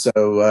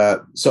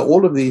 So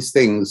all of these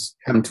things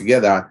come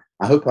together.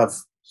 I hope I've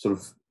sort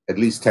of at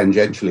least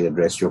tangentially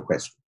addressed your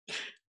question.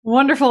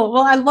 Wonderful.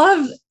 Well,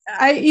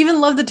 I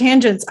even love the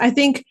tangents. I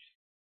think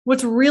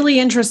what's really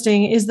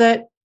interesting is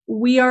that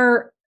we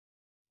are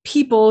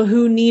people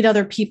who need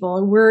other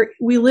people.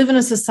 We live in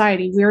a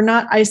society. We are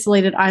not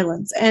isolated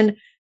islands. And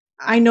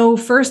I know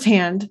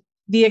firsthand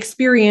the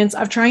experience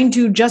of trying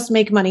to just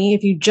make money.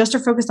 If you just are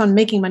focused on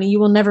making money, you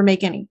will never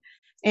make any.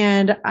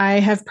 And I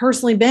have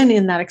personally been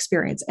in that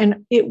experience.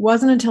 And it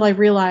wasn't until I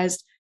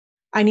realized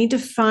I need to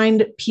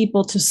find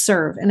people to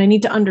serve, and I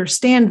need to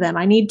understand them.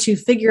 I need to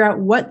figure out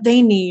what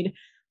they need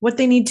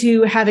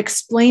to have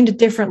explained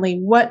differently,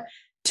 what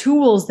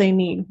tools they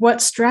need,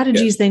 what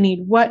strategies they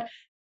need, what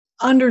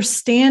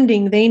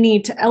understanding they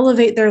need to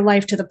elevate their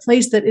life to the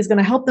place that is going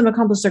to help them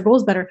accomplish their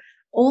goals better.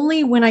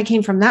 Only when I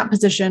came from that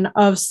position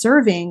of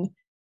serving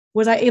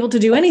was I able to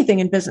do anything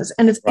in business.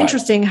 And it's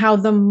interesting how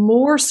the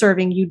more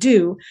serving you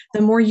do,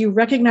 the more you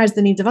recognize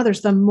the needs of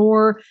others, the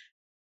more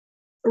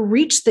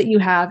reach that you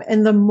have,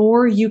 and the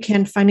more you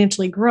can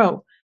financially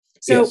grow.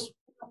 So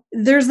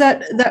there's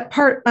that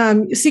part,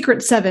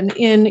 Secret 7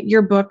 in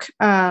your book,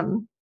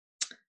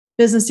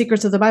 Business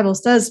Secrets of the Bible,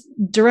 says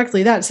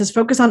directly that. It says,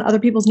 focus on other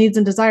people's needs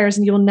and desires,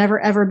 and you will never,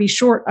 ever be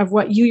short of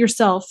what you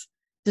yourself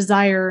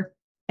desire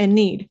and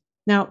need.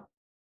 Now,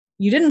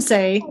 you didn't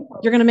say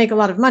you're going to make a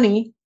lot of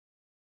money,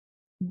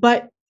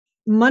 but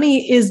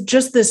money is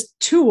just this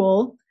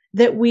tool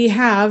that we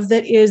have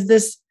that is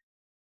this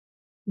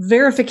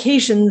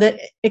verification that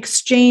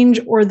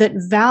exchange or that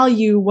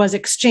value was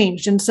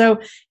exchanged. And so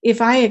if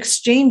I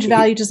exchange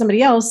value to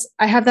somebody else,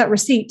 I have that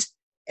receipt,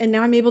 and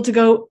now I'm able to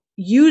go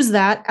use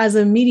that as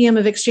a medium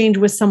of exchange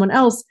with someone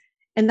else.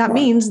 And that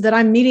means that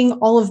I'm meeting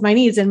all of my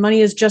needs, and money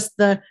is just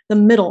the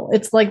middle.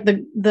 It's like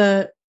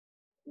the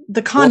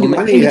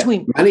conduit in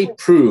between. Money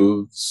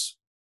proves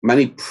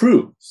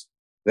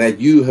that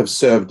you have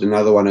served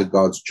another one of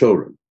God's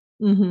children.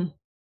 Mm-hmm.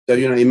 So,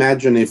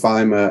 imagine if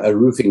I'm a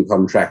roofing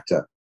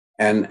contractor,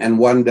 and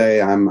one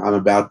day I'm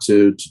about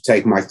to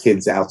take my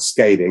kids out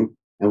skating,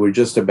 and we're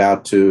just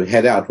about to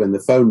head out when the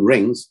phone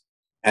rings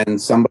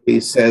and somebody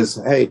says,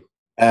 hey,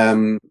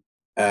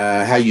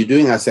 how you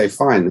doing? I say,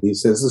 fine. And he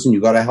says, listen, you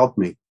got to help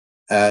me.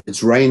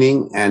 It's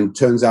raining, and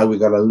turns out we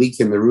got a leak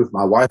in the roof.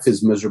 My wife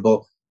is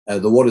miserable.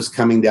 The water's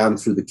coming down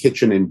through the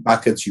kitchen in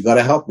buckets. You got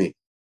to help me.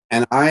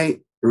 And I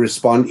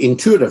respond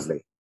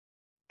intuitively.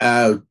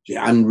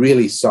 I'm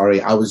really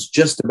sorry. I was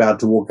just about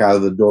to walk out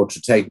of the door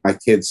to take my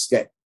kids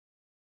skate.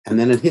 And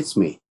then it hits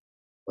me.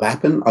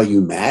 Lapin, are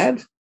you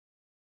mad?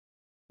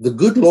 The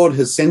good Lord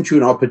has sent you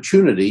an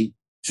opportunity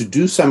to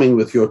do something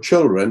with your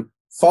children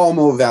far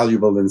more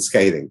valuable than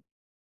skating.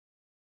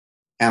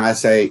 And I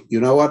say, you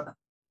know what?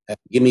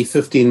 Give me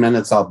 15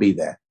 minutes. I'll be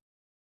there.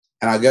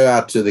 And I go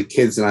out to the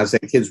kids and I say,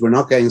 kids, we're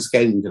not going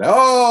skating today.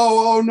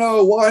 Oh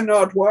no, why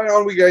not? Why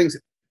aren't we going?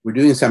 We're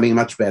doing something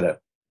much better.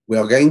 We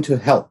are going to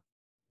help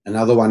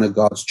another one of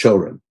God's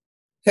children.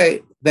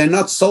 Okay, they're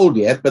not sold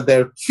yet, but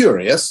they're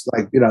curious.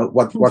 Like,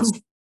 what's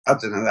up?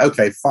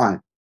 Okay, fine.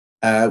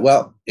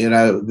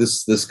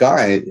 This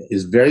guy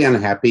is very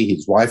unhappy.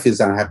 His wife is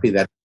unhappy.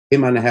 That's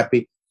him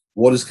unhappy.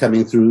 Water's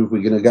coming through.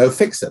 We're going to go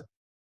fix it.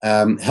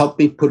 Help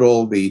me put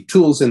all the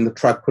tools in the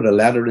truck, put a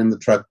ladder in the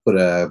truck,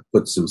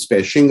 put some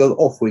spare shingle.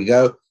 Off we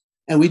go.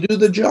 and we do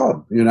the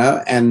job,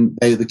 and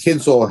the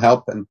kids all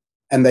help,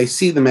 and they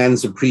see the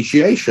man's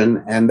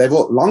appreciation, and they've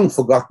all long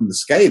forgotten the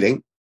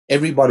skating.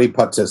 Everybody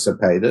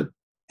participated.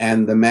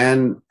 And the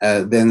man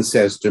then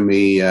says to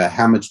me,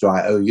 how much do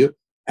I owe you?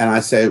 And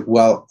I say,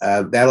 well,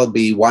 that'll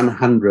be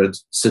 100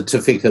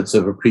 certificates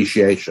of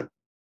appreciation.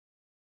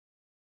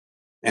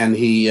 And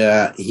he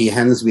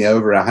hands me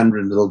over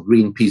 100 little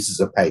green pieces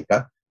of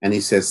paper. And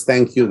he says,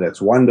 thank you.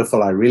 That's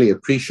wonderful. I really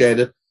appreciate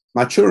it.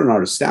 My children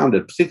are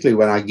astounded, particularly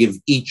when I give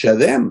each of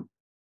them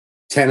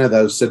 10 of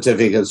those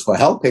certificates for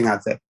helping. I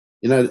say,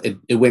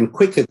 it went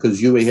quicker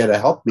because you were here to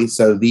help me.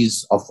 So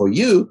these are for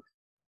you.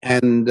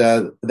 And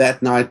that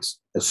night,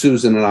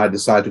 Susan and I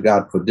decide to go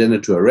out for dinner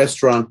to a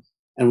restaurant.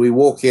 And we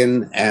walk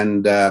in,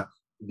 and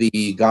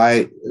the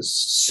guy,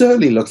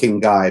 surly-looking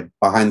guy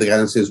behind the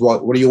counter says,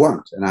 what do you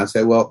want? And I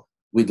say, well,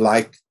 we'd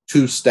like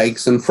 2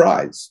 steaks and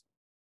fries.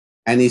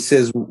 And he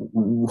says,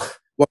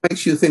 what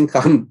makes you think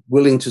I'm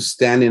willing to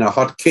stand in a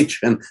hot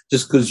kitchen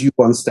just because you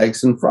want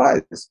steaks and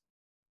fries?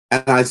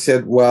 And I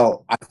said,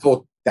 well, I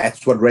thought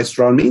that's what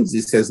restaurant means.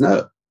 He says,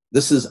 no,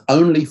 this is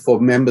only for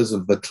members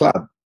of the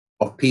club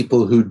of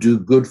people who do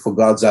good for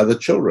God's other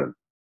children.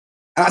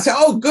 And I say,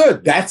 oh,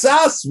 good, that's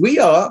us, we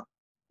are.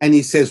 And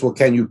he says, well,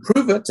 can you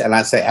prove it? And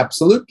I say,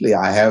 absolutely,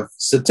 I have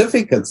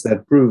certificates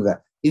that prove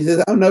that. He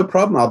says, oh, no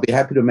problem, I'll be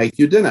happy to make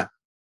you dinner.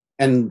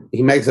 And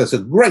he makes us a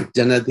great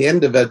dinner. At the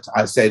end of it,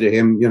 I say to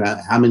him,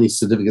 how many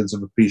certificates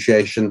of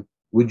appreciation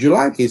would you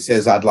like? He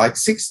says, I'd like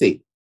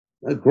 60.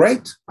 Oh,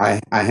 great. I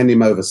hand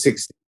him over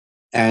 60.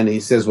 And he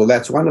says, well,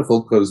 that's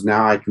wonderful, because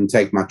now I can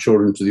take my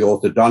children to the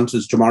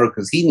orthodontist tomorrow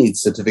because he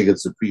needs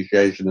certificates of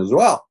appreciation as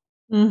well.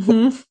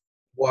 Mm-hmm.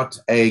 What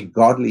a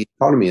godly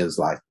economy is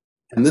like.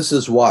 And this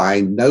is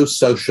why no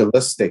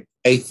socialistic,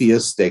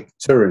 atheistic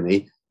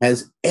tyranny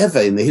has ever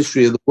in the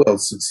history of the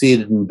world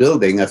succeeded in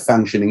building a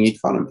functioning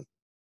economy.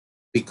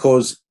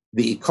 Because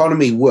the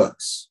economy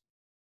works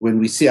when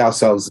we see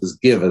ourselves as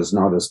givers,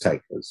 not as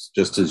takers,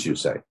 just as you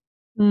say.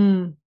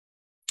 Mm.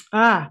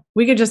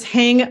 We could just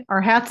hang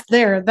our hats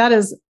there. That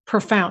is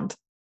profound.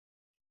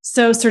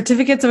 So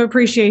certificates of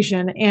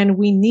appreciation, and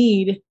we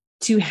need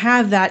to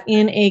have that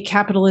in a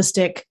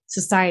capitalistic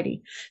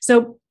society.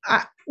 So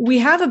we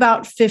have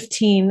about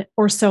 15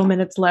 or so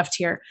minutes left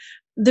here.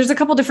 There's a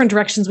couple different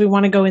directions we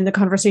want to go in the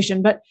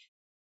conversation, but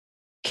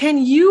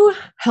can you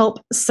help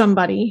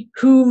somebody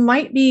who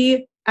might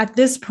be at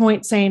this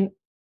point saying,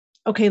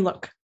 okay,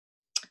 look,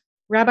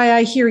 Rabbi,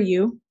 I hear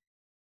you,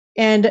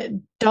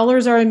 and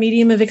dollars are a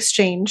medium of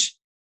exchange,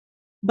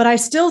 but I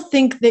still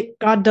think that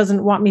God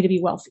doesn't want me to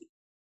be wealthy.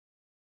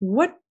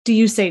 What do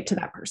you say to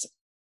that person?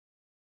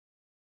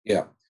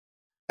 Yeah.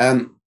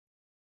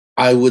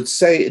 I would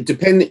say,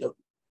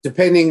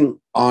 depending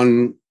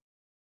on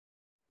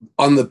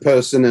the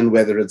person and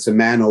whether it's a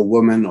man or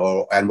woman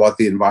and what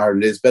the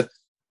environment is, but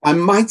I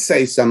might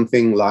say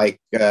something like,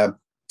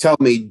 tell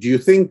me, do you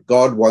think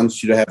God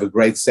wants you to have a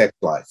great sex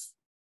life?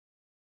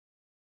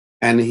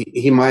 And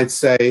he might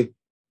say,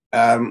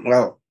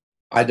 well,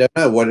 I don't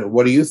know.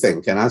 What do you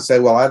think? And I say,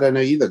 well, I don't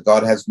know either.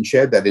 God hasn't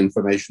shared that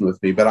information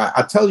with me. But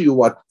I tell you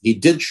what he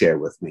did share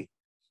with me.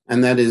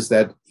 And that is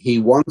that he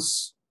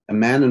wants a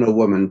man and a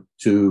woman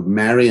to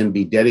marry and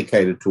be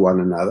dedicated to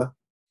one another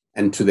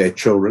and to their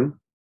children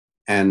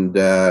and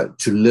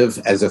to live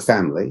as a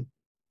family.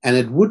 And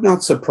it would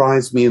not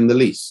surprise me in the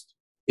least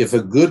if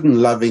a good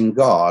and loving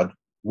God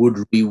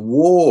would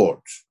reward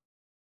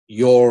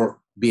your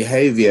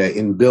behavior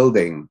in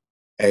building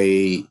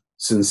a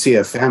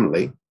sincere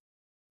family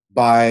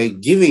by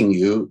giving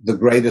you the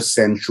greatest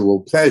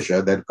sensual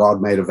pleasure that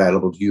God made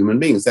available to human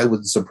beings. That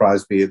wouldn't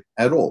surprise me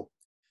at all.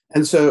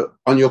 And so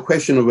on your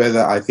question of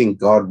whether I think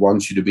God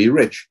wants you to be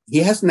rich, he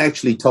hasn't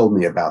actually told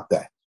me about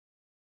that.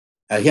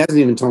 He hasn't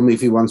even told me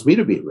if he wants me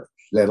to be rich,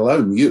 let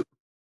alone you.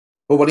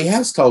 But what he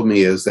has told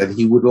me is that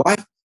he would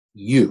like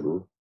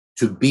you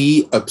to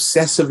be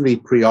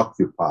obsessively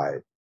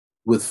preoccupied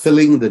with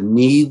filling the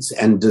needs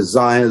and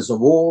desires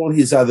of all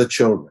his other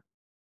children.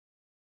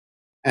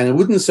 And it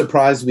wouldn't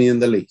surprise me in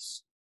the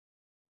least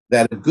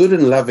that a good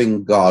and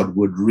loving God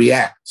would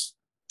react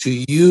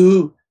to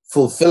you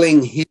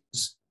fulfilling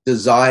his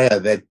desire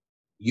that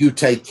you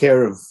take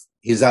care of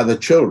his other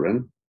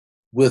children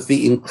with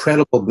the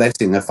incredible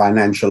blessing of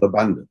financial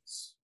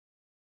abundance.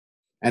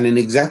 And in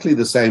exactly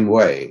the same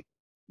way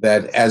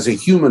that as a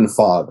human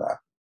father,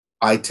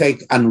 I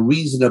take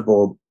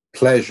unreasonable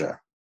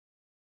pleasure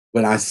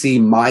when I see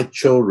my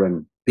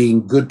children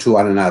being good to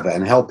one another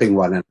and helping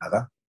one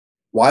another,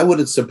 why would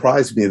it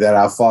surprise me that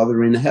our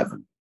Father in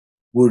heaven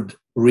would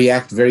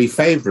react very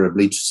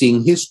favorably to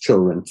seeing his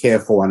children care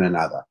for one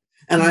another?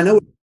 And I know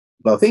what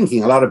people are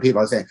thinking. A lot of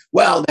people are saying,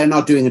 well, they're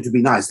not doing it to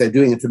be nice. They're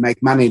doing it to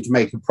make money, to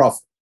make a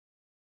profit.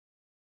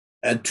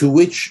 To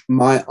which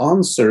my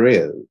answer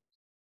is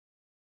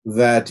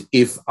that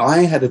if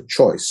I had a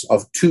choice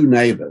of 2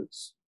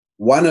 neighbors,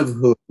 one of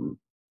whom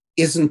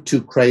isn't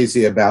too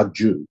crazy about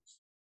Jews,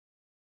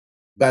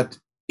 but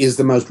is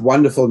the most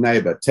wonderful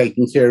neighbor,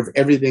 taking care of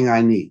everything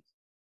I need,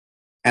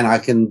 and I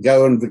can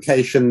go on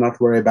vacation, not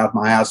worry about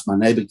my house, my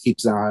neighbor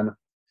keeps an eye on it,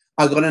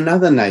 I got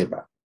another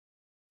neighbor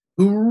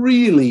who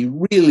really,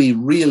 really,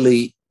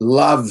 really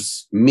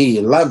loves me,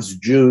 loves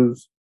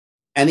Jews,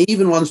 and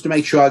even wants to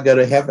make sure I go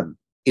to heaven.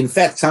 In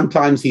fact,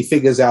 sometimes he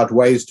figures out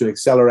ways to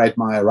accelerate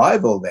my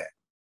arrival there.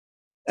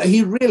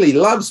 He really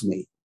loves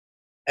me.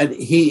 And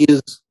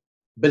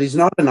but he's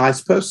not a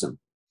nice person.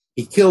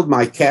 He killed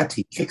my cat,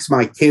 he kicks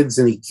my kids,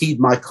 and he keyed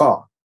my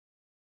car.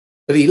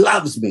 But he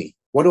loves me.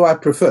 What do I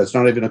prefer? It's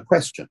not even a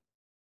question.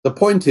 The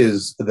point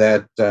is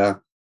that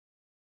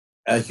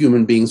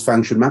human beings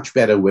function much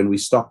better when we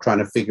stop trying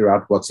to figure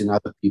out what's in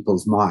other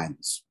people's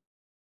minds,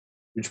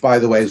 which, by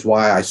the way, is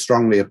why I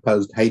strongly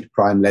opposed hate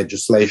crime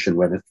legislation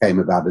when it came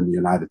about in the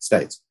United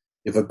States.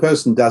 If a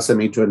person does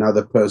something to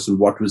another person,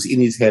 what was in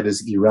his head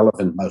is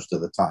irrelevant most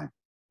of the time.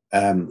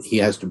 He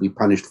has to be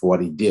punished for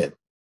what he did.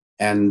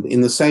 And in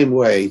the same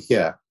way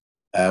here,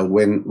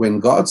 when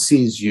God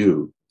sees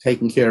you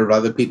taking care of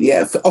other people,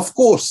 yeah, of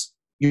course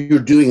you're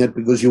doing it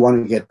because you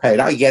want to get paid.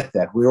 I get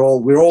that. We're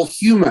all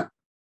human.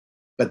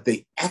 But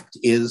the fact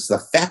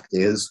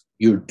is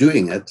you're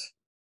doing it,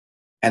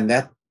 and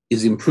that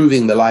is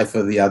improving the life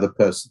of the other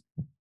person.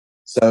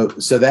 So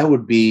that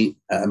would be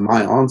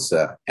my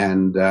answer.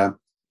 And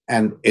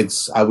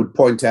I would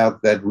point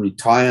out that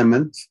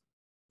retirement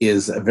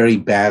is a very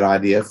bad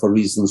idea for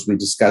reasons we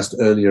discussed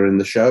earlier in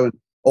the show, and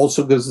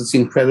also because it's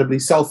incredibly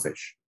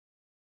selfish.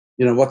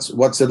 You know,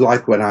 what's it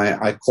like when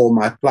I call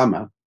my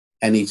plumber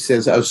and he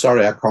says, "Oh,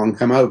 sorry, I can't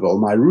come over," or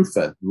my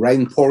roofer,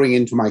 rain pouring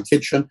into my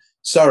kitchen,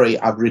 "Sorry,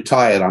 I've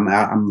retired.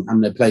 I'm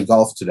going to play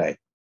golf today."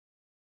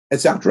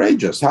 It's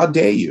outrageous. How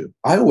dare you?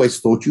 I always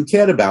thought you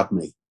cared about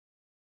me.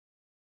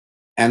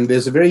 And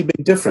there's a very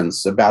big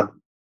difference about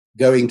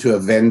going to a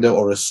vendor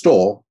or a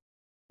store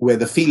where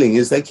the feeling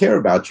is they care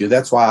about you.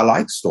 That's why I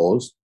like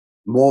stores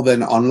more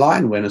than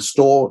online. When a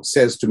store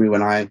says to me,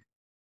 when I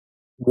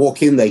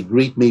walk in, they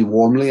greet me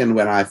warmly, and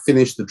when I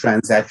finish the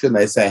transaction,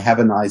 they say, "Have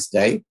a nice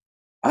day."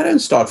 I don't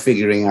start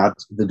figuring out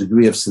the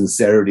degree of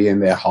sincerity in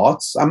their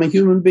hearts. I'm a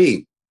human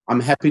being. I'm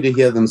happy to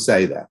hear them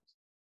say that.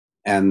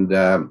 And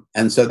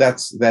so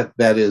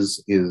that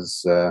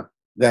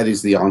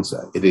is the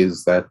answer. It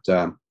is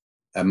that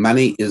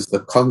money is the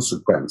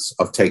consequence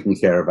of taking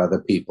care of other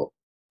people,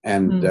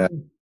 and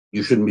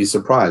you shouldn't be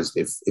surprised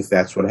if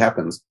that's what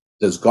happens.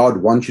 Does God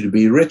want you to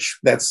be rich?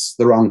 That's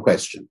the wrong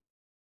question.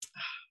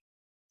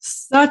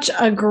 Such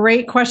a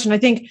great question. I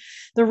think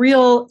the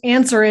real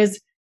answer is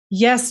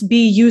yes,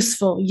 be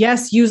useful.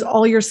 Yes, use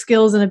all your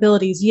skills and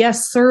abilities.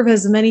 Yes, serve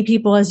as many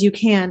people as you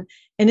can.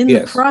 And in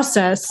the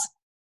process,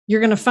 you're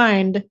going to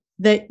find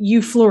that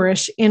you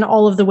flourish in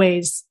all of the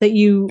ways that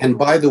you. And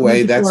by the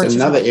way, that's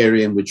another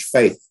area in which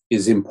faith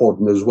is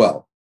important as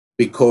well.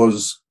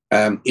 Because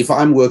if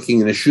I'm working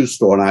in a shoe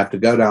store and I have to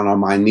go down on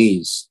my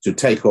knees to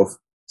take off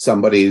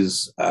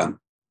somebody's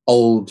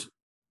old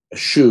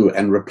shoe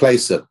and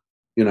replace it,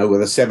 you know,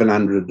 with a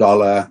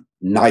 $700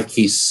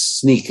 Nike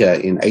sneaker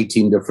in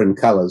 18 different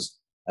colors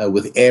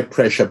with air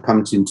pressure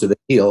pumped into the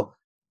heel,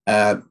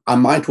 I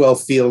might well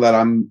feel that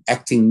I'm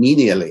acting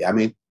menially. I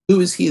mean, who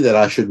is he that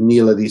I should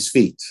kneel at his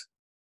feet?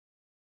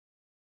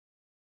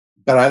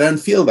 But I don't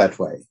feel that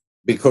way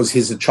because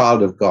he's a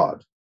child of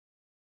God.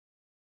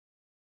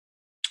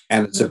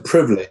 And it's a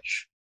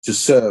privilege to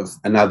serve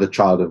another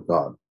child of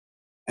God.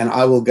 And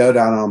I will go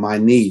down on my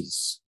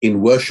knees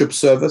in worship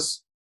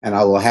service, and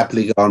I will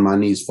happily go on my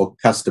knees for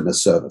customer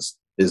service.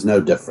 There's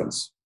no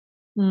difference.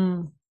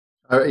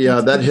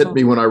 Yeah, that hit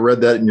me when I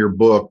read that in your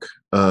book.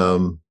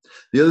 The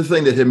other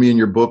thing that hit me in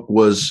your book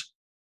was,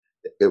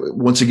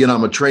 once again,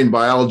 I'm a trained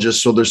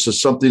biologist, so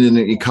there's something in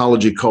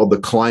ecology called the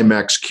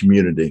climax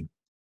community.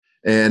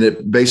 And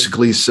it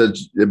basically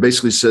says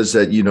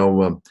that, you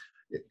know,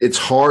 it's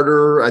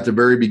harder at the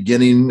very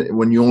beginning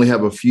when you only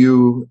have a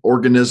few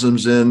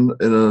organisms in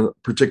a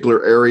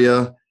particular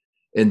area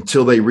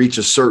until they reach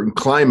a certain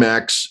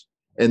climax.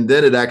 And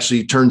then it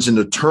actually turns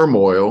into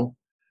turmoil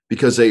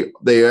because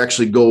they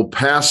actually go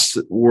past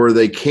where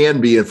they can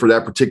be for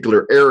that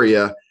particular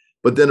area.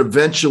 But then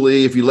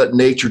eventually, if you let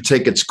nature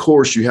take its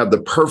course, you have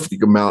the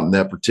perfect amount in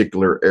that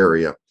particular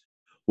area.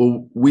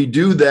 Well, we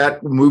do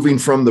that moving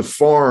from the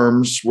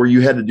farms where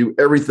you had to do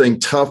everything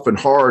tough and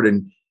hard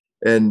and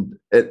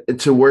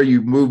to where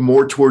you move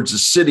more towards the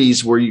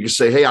cities where you can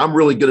say, "Hey, I'm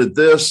really good at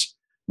this.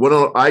 Why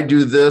don't I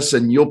do this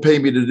and you'll pay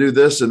me to do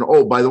this? And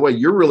oh, by the way,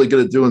 you're really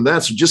good at doing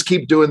that. So just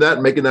keep doing that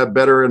and making that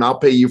better, and I'll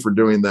pay you for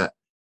doing that."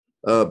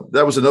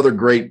 That was another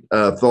great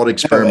thought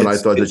experiment. I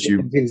thought that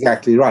you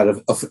exactly right.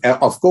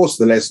 Of course,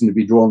 the lesson to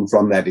be drawn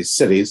from that is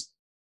cities.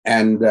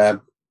 And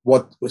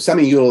what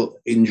something you'll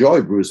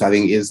enjoy, Bruce, I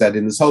think, is that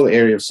in this whole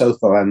area of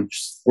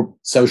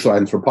social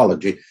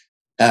anthropology,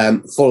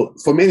 for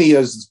many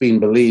years it's been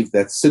believed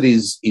that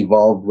cities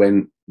evolved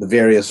when the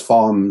various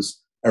farms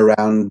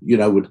around, you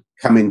know, would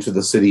come into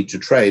the city to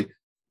trade.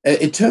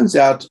 It turns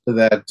out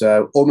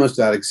that almost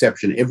without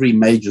exception, every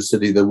major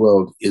city in the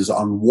world is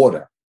on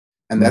water.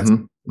 And that's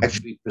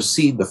actually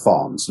precede the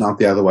farms, not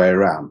the other way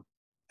around.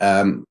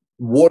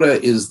 Water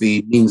is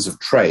the means of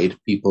trade.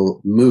 People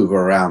move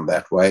around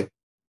that way.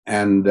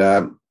 And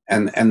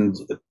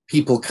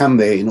people come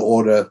there in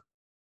order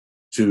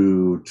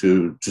to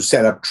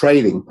set up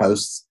trading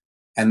posts,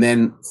 and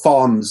then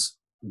farms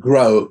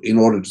grow in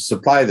order to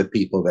supply the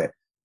people there.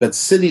 But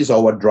cities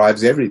are what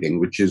drives everything,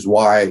 which is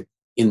why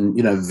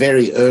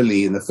very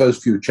early in the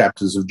first few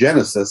chapters of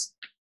Genesis,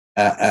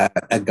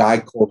 a guy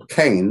called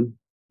Cain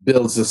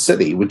builds a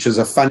city, which is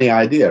a funny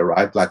idea,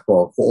 right? Like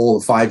for all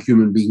the 5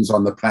 human beings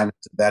on the planet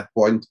at that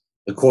point,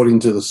 according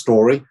to the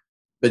story.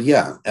 But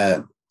yeah,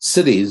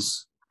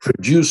 cities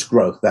produce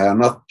growth. They are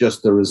not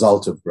just the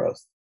result of growth.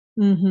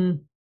 Mm-hmm.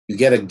 You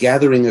get a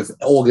gathering of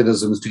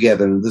organisms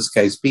together, in this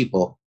case,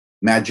 people,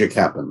 magic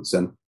happens.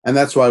 And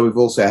that's why we've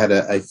also had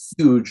a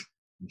huge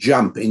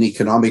jump in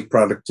economic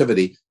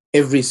productivity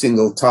every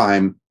single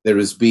time there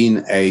has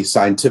been a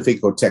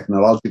scientific or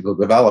technological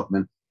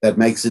development that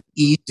makes it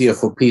easier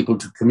for people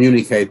to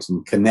communicate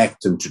and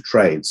connect and to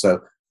trade. So,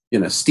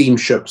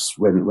 steamships,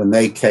 when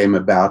they came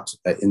about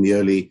in the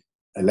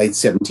late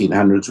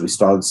 1700s, we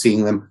started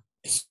seeing them.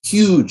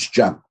 Huge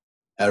jump.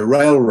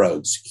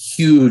 Railroads,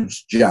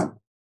 huge jump.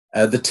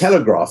 The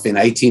telegraph in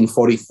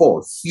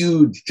 1844,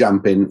 huge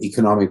jump in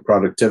economic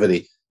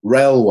productivity.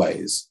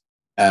 Railways,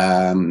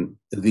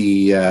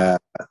 the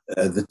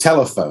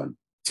telephone,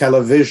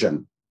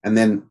 television, and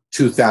then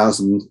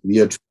the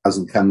year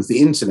 2000 comes the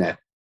internet.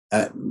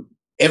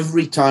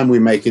 Every time we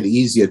make it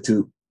easier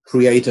to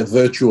create a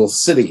virtual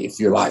city, if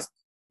you like,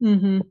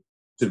 mm-hmm.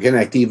 to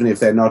connect, even if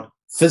they're not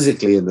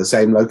physically in the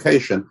same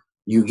location,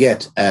 you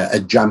get a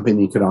jump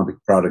in economic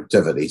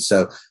productivity.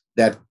 So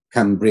that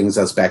brings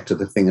us back to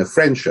the thing of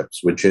friendships,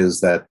 which is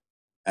that,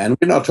 and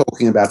we're not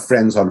talking about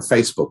friends on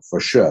Facebook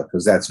for sure,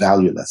 because that's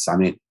valueless. I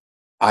mean,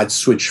 I'd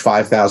switch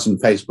 5,000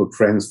 Facebook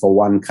friends for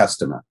one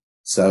customer.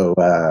 So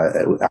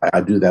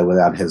I do that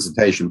without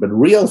hesitation. But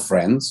real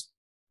friends,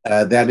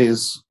 that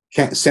is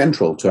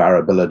central to our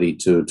ability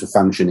to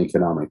function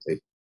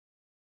economically.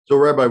 So,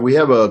 Rabbi, we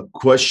have a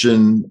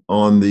question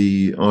on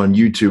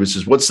YouTube. It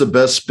says, "What's the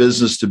best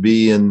business to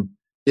be in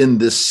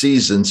this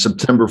season?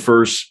 September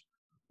 1st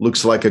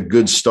looks like a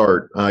good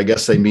start." I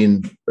guess they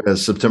mean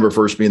September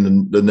 1st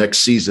being the next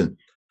season.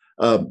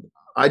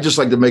 I'd just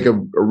like to make a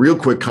real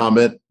quick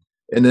comment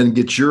and then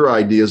get your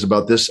ideas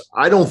about this.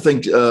 I don't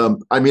think,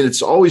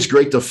 it's always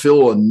great to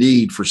fill a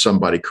need for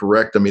somebody,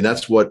 correct? I mean,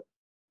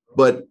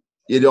 but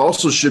it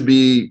also should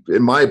be,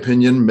 in my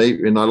opinion,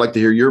 and I'd like to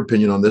hear your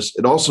opinion on this,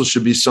 it also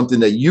should be something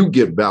that you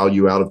get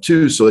value out of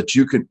too, so that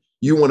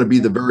you want to be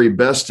the very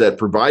best at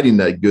providing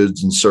that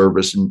goods and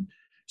service and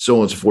so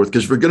on and so forth.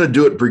 Because if we're going to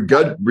do it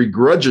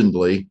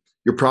begrudgingly,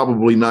 you're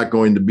probably not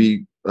going to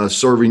be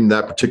serving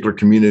that particular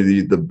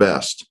community the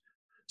best.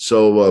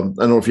 So I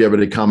don't know if you have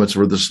any comments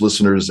for this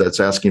listeners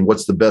that's asking,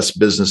 what's the best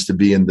business to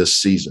be in this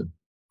season?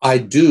 I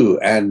do.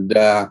 And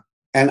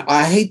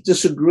I hate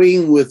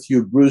disagreeing with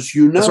you, Bruce.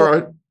 That's all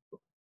right.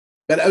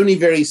 But only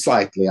very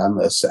slightly on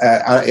this.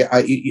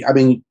 I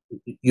mean,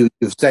 you've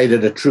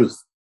stated a truth.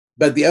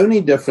 But the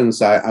only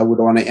difference I would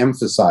want to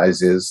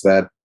emphasize is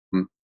that,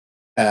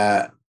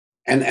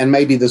 and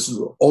maybe this is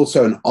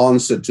also an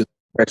answer to the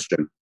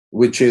question,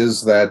 which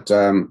is that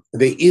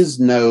there is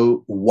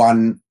no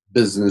one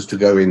business to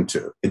go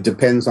into. It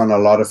depends on a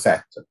lot of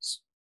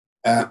factors.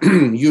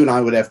 You and I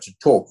would have to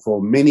talk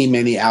for many,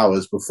 many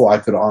hours before I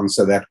could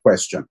answer that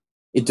question.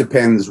 It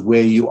depends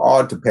where you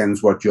are, it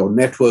depends what your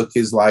network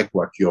is like,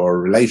 what your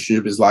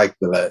relationship is like.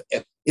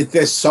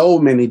 There's so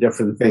many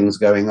different things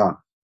going on.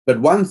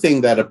 But one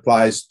thing that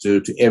applies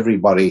to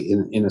everybody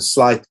in a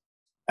slight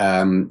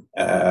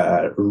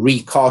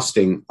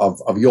recasting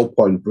of your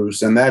point,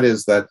 Bruce, and that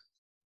is that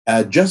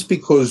just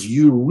because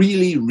you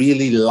really,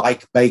 really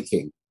like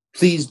baking,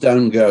 please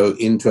don't go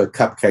into a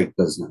cupcake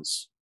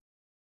business.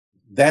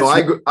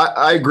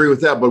 I agree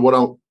with that,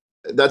 but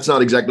that's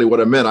not exactly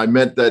what I meant. I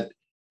meant that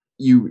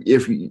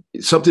if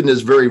something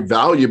is very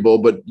valuable,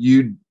 but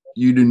you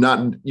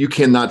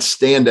cannot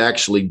stand to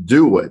actually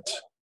do it.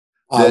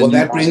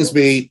 That brings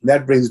me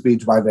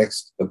to my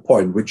next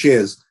point, which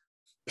is,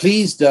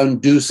 please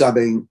don't do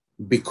something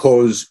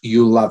because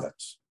you love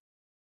it.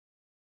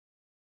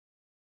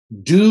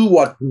 Do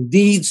what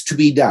needs to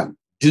be done.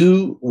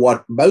 Do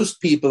what most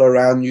people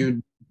around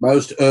you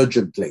most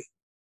urgently.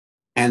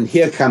 And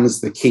here comes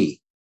the key.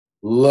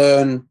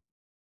 Learn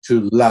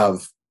to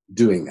love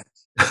doing it.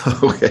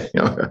 Okay.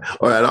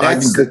 All right.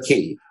 That's the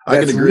key. I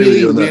can agree really, with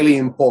you on that. really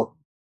important.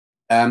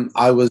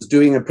 I was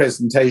doing a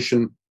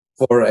presentation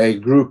for a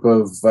group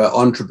of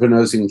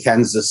entrepreneurs in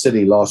Kansas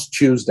City last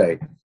Tuesday.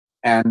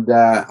 And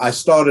I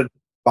started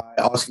by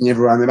asking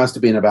everyone, there must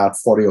have been about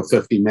 40 or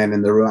 50 men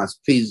in the room. I said,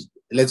 please,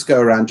 let's go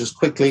around just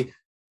quickly.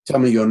 Tell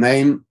me your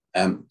name.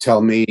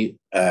 Tell me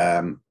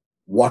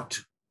what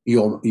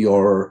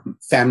your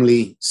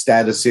family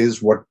status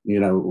is, what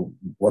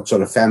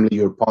sort of family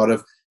you're part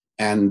of,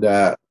 and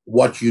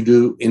what you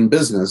do in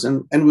business.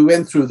 And we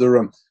went through the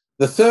room.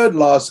 The third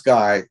last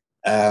guy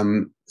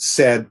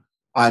said,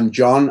 I'm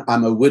John,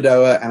 I'm a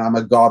widower, and I'm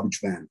a garbage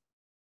man.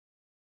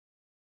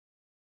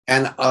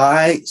 And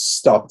I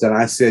stopped and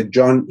I said,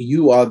 John,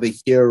 you are the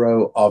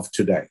hero of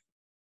today.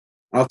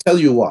 I'll tell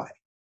you why.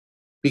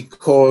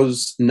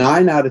 Because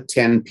 9 out of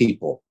 10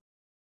 people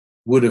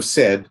would have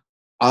said,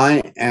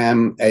 I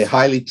am a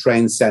highly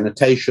trained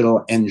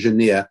sanitational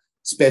engineer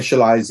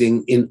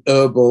specializing in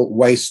herbal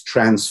waste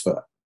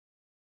transfer.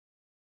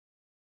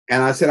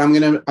 And I said, I'm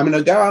going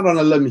to go out on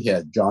a limb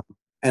here, John,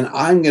 and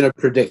I'm going to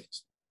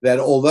predict that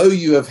although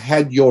you have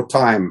had your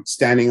time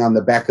standing on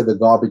the back of the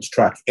garbage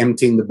truck,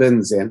 emptying the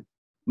bins in,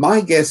 my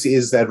guess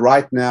is that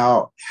right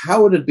now,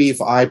 how would it be if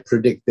I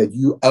predict that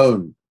you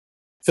own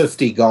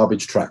 50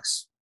 garbage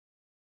trucks?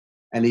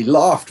 And he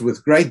laughed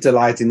with great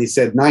delight and he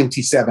said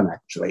 97,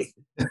 actually.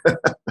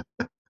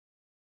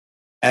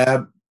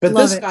 But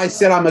this guy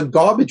said, I'm a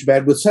garbage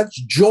man with such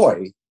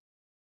joy.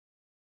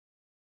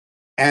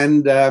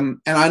 And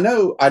I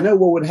know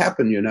what would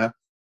happen,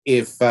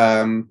 if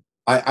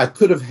I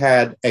could have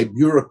had a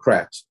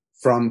bureaucrat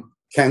from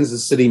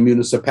Kansas City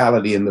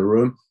municipality in the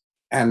room,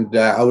 and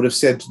I would have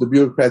said to the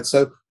bureaucrat,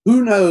 so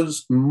who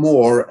knows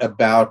more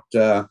about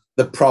the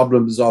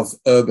problems of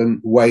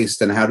urban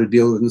waste and how to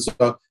deal with it and so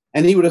on?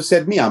 And he would have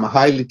said, me, I'm a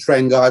highly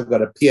trained guy. I've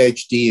got a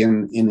PhD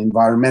in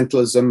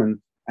environmentalism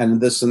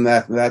and this and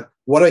that and that.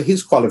 What are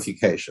his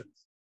qualifications?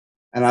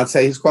 And I'd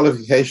say his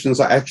qualifications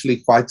are actually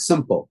quite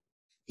simple.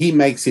 He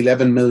makes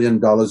 $11 million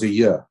a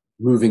year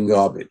moving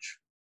garbage.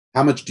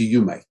 How much do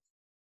you make?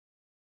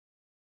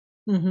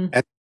 Mm-hmm.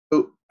 And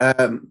so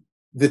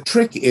the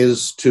trick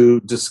is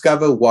to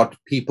discover what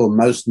people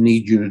most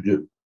need you to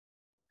do.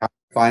 How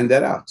to find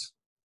that out?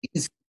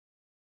 Easy.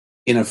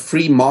 In a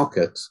free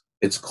market,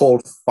 it's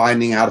called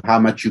finding out how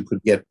much you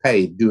could get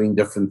paid doing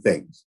different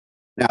things.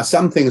 Now,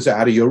 some things are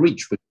out of your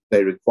reach because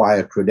they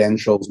require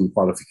credentials and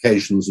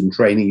qualifications and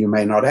training you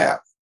may not have.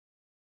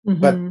 Mm-hmm.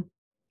 But,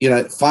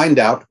 find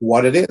out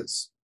what it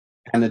is.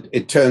 And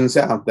it turns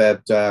out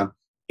that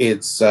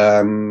it's,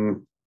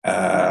 and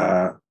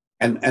by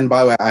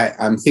the way,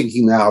 I'm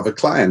thinking now of a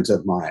client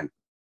of mine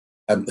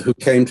who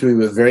came to me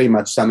with very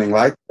much something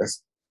like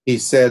this. He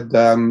said,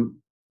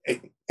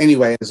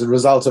 anyway, as a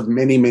result of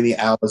many, many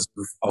hours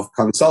of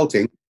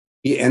consulting,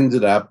 he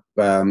ended up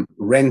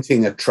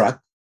renting a truck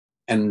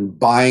and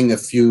buying a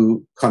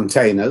few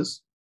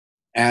containers.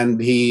 And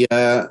he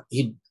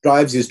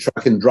drives his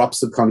truck and drops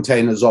the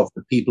containers off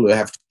to people who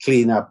have to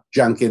clean up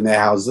junk in their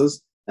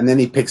houses. And then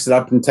he picks it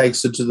up and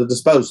takes it to the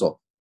disposal.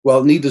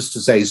 Well, needless to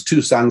say, his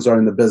two sons are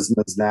in the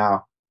business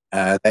now.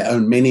 They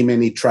own many,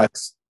 many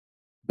trucks.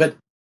 But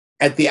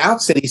at the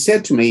outset, he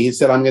said to me,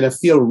 I'm going to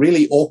feel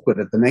really awkward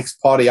at the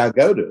next party I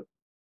go to,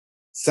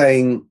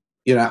 saying,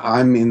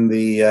 I'm in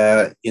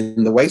the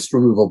waste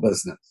removal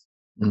business.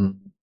 Mm.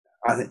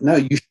 I think, no,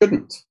 you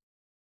shouldn't.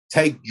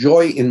 Take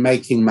joy in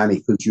making money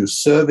because you're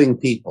serving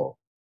people.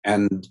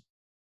 And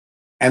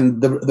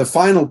the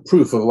final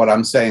proof of what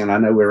I'm saying, and I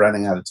know we're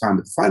running out of time,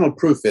 but the final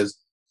proof is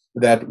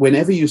that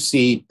whenever you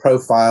see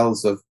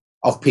profiles of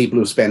people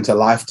who spent a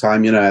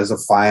lifetime, as a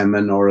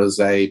fireman or as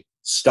a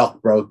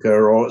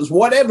stockbroker or as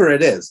whatever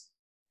it is,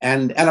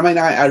 and I mean,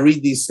 I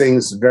read these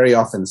things very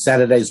often.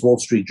 Saturday's Wall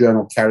Street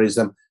Journal carries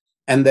them,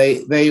 and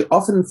they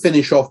often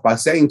finish off by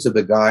saying to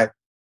the guy,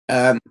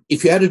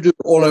 if you had to do it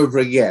all over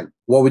again,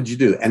 what would you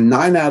do? And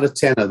 9 out of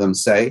 10 of them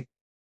say,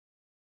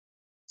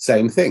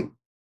 same thing.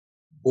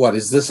 What,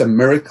 is this a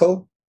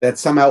miracle that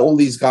somehow all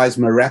these guys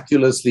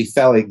miraculously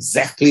fell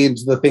exactly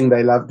into the thing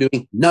they love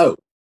doing? No.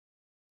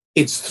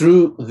 It's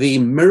through the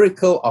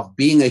miracle of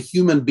being a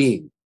human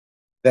being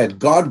that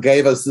God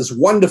gave us this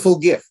wonderful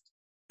gift.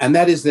 And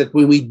that is that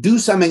when we do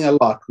something a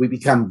lot, we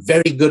become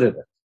very good at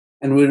it.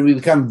 And when we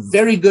become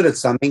very good at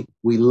something,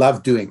 we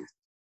love doing it.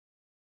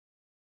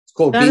 It's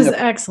called being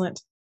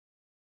excellent.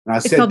 And I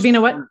it's said, called being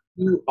a what?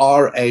 You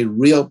are a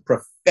real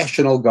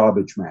professional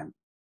garbage man.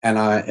 And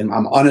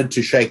I'm honored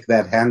to shake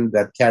that hand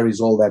that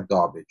carries all that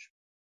garbage.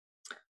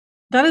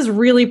 That is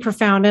really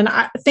profound. And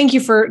thank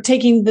you for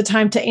taking the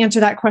time to answer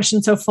that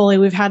question so fully.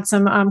 We've had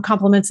some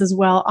compliments as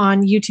well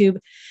on YouTube.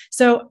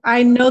 So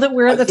I know that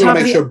we're at the top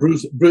of the...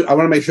 I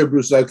want to make sure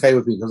Bruce is okay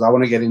with me because I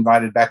want to get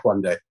invited back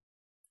one day.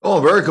 Oh,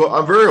 very cool.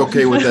 I'm very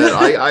okay with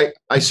that.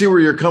 I see where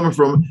you're coming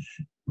from.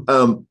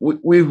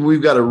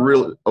 We've got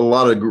a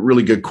lot of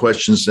really good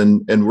questions,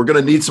 and we're going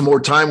to need some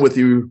more time with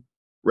you,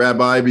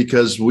 Rabbi,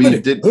 because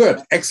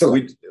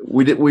excellent.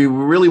 We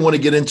really want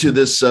to get into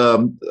this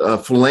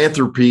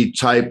philanthropy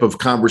type of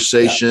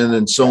conversation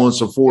and so on and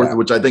so forth,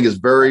 which I think is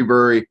very,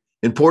 very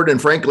important.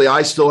 And frankly,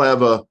 I still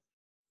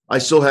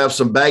have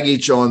some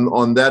baggage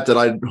on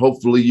that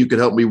hopefully you could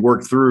help me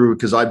work through,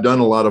 because I've done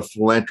a lot of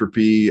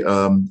philanthropy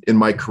in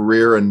my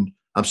career, and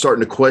I'm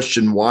starting to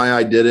question why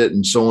I did it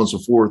and so on and so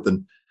forth.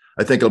 And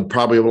I think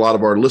probably a lot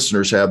of our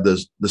listeners have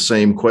the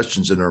same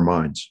questions in their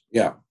minds.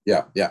 Yeah.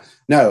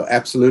 No,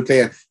 absolutely.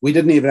 And we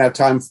didn't even have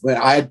time.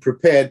 I had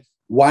prepared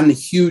one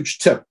huge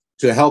tip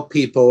to help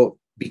people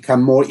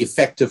become more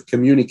effective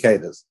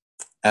communicators.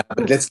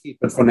 But let's keep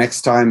it for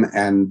next time,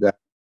 and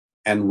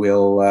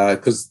we'll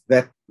because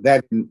that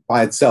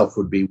by itself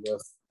would be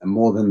worth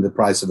more than the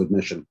price of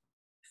admission.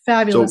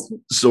 Fabulous.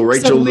 So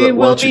Rachel,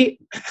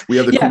 we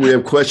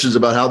have questions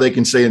about how they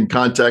can stay in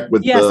contact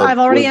with. Yes, I've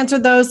already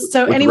answered those.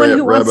 So anyone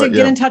who wants to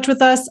get in touch with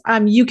us,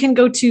 you can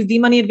go to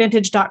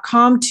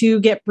themoneyadvantage.com to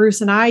get Bruce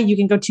and I. You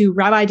can go to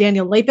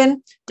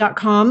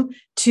RabbiDanielLapin.com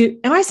to.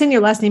 Am I saying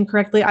your last name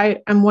correctly?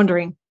 I'm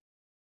wondering.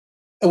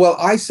 Well,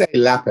 I say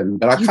Lapin,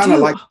 but I kind of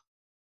like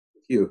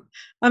you.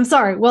 I'm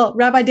sorry. Well,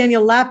 Rabbi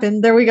Daniel Lapin,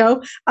 there we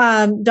go,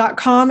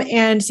 .com.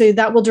 And so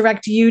that will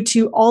direct you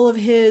to all of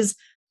his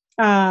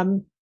books,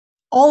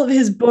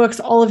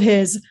 all of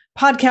his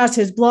podcasts,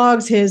 his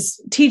blogs, his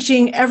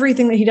teaching,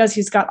 everything that he does.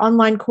 He's got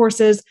online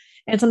courses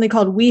and something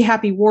called We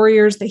Happy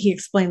Warriors that he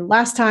explained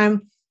last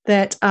time,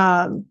 that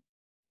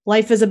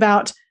life is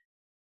about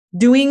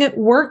doing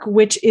work,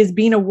 which is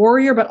being a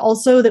warrior, but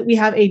also that we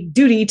have a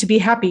duty to be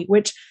happy,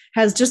 which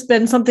has just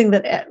been something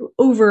that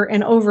over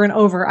and over and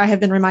over I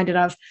have been reminded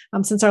of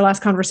since our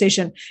last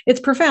conversation. It's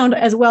profound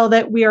as well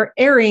that we are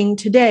airing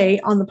today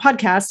on the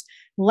podcast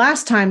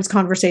last time's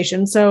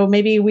conversation. So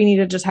maybe we need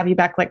to just have you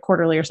back like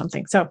quarterly or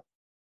something. So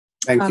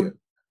thank you.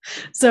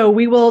 So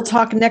we will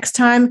talk next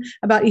time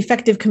about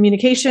effective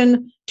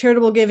communication,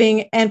 charitable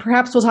giving, and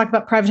perhaps we'll talk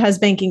about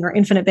privatized banking or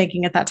infinite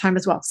banking at that time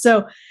as well.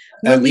 So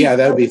that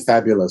would be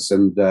fabulous.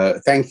 And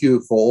thank you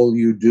for all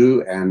you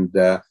do and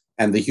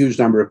the huge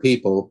number of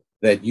people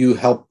that you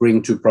help bring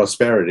to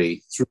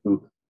prosperity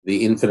through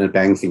the infinite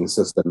banking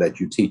system that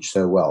you teach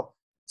so well.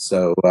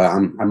 So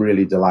I'm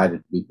really delighted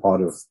to be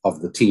part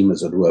of the team,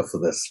 as it were, for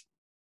this.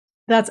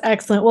 That's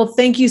excellent. Well,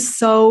 thank you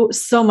so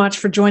much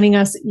for joining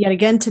us yet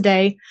again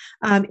today.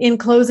 In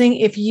closing,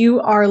 if you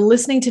are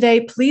listening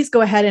today, please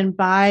go ahead and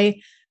buy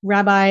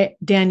Rabbi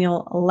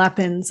Daniel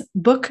Lapin's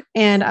book.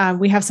 And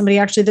we have somebody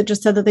actually that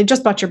just said that they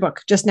just bought your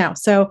book just now.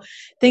 So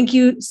thank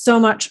you so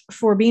much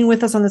for being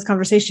with us on this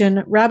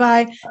conversation.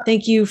 Rabbi,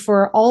 thank you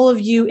for all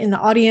of you in the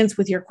audience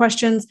with your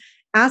questions.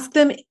 Ask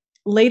them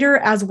later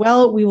as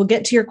well. We will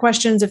get to your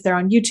questions if they're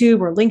on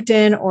YouTube or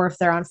LinkedIn or if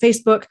they're on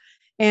Facebook,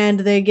 and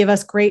they give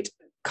us great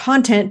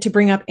content to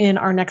bring up in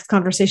our next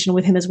conversation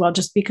with him as well,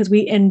 just because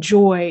we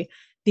enjoy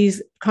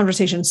these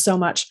conversations so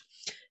much.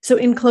 So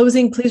in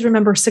closing, please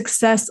remember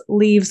success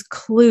leaves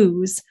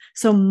clues.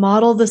 So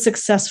model the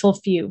successful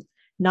few,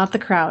 not the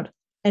crowd,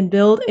 and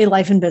build a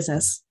life and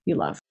business you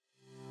love.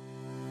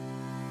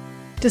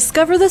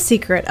 Discover the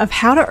secret of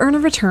how to earn a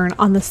return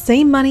on the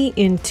same money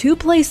in two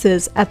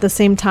places at the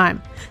same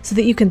time so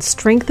that you can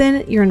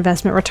strengthen your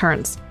investment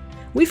returns.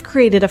 We've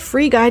created a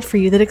free guide for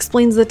you that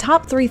explains the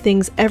top 3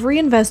 things every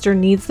investor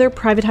needs their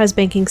privatized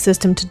banking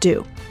system to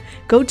do.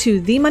 Go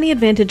to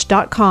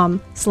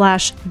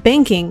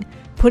themoneyadvantage.com/banking,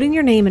 put in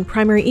your name and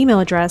primary email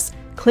address,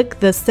 click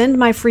the Send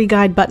My Free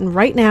Guide button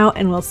right now,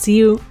 and we'll see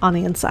you on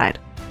the inside.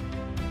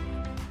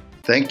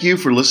 Thank you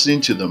for listening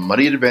to the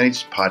Money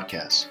Advantage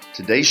podcast.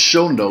 Today's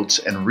show notes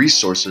and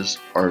resources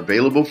are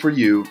available for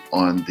you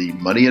on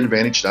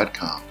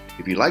themoneyadvantage.com.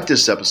 If you like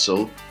this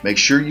episode, make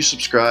sure you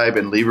subscribe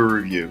and leave a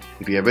review.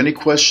 If you have any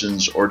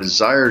questions or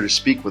desire to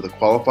speak with a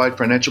qualified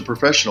financial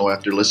professional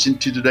after listening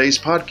to today's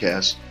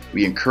podcast,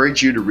 we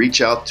encourage you to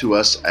reach out to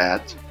us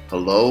at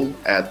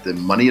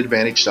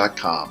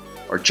hello@themoneyadvantage.com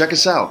or check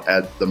us out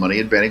at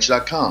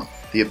themoneyadvantage.com.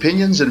 The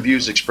opinions and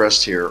views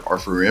expressed here are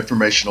for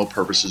informational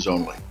purposes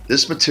only.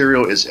 This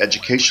material is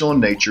educational in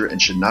nature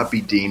and should not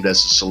be deemed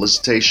as a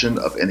solicitation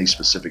of any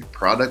specific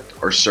product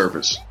or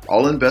service.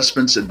 All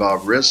investments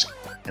involve risk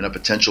and a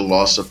potential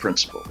loss of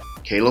principal.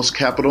 Kalos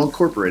Capital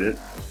Incorporated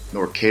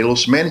nor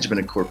Kalos Management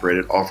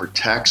Incorporated offer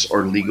tax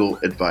or legal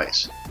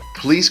advice.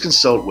 Please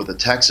consult with a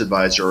tax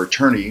advisor or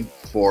attorney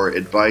for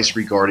advice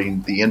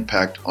regarding the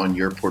impact on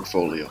your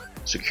portfolio.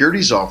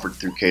 Securities offered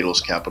through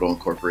Kalos Capital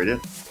Incorporated,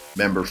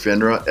 member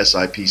FINRA,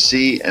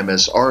 SIPC,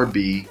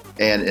 MSRB,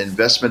 and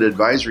investment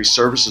advisory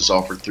services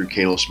offered through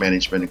Kalos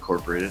Management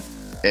Incorporated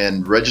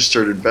and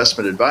registered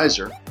investment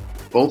advisor,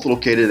 both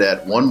located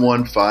at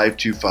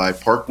 11525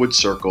 Parkwood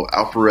Circle,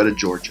 Alpharetta,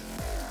 Georgia.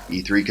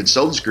 E3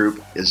 Consultants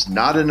Group is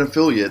not an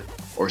affiliate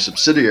or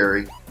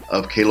subsidiary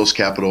of Kalos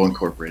Capital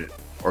Incorporated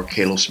or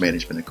Kalos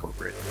Management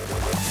Incorporated.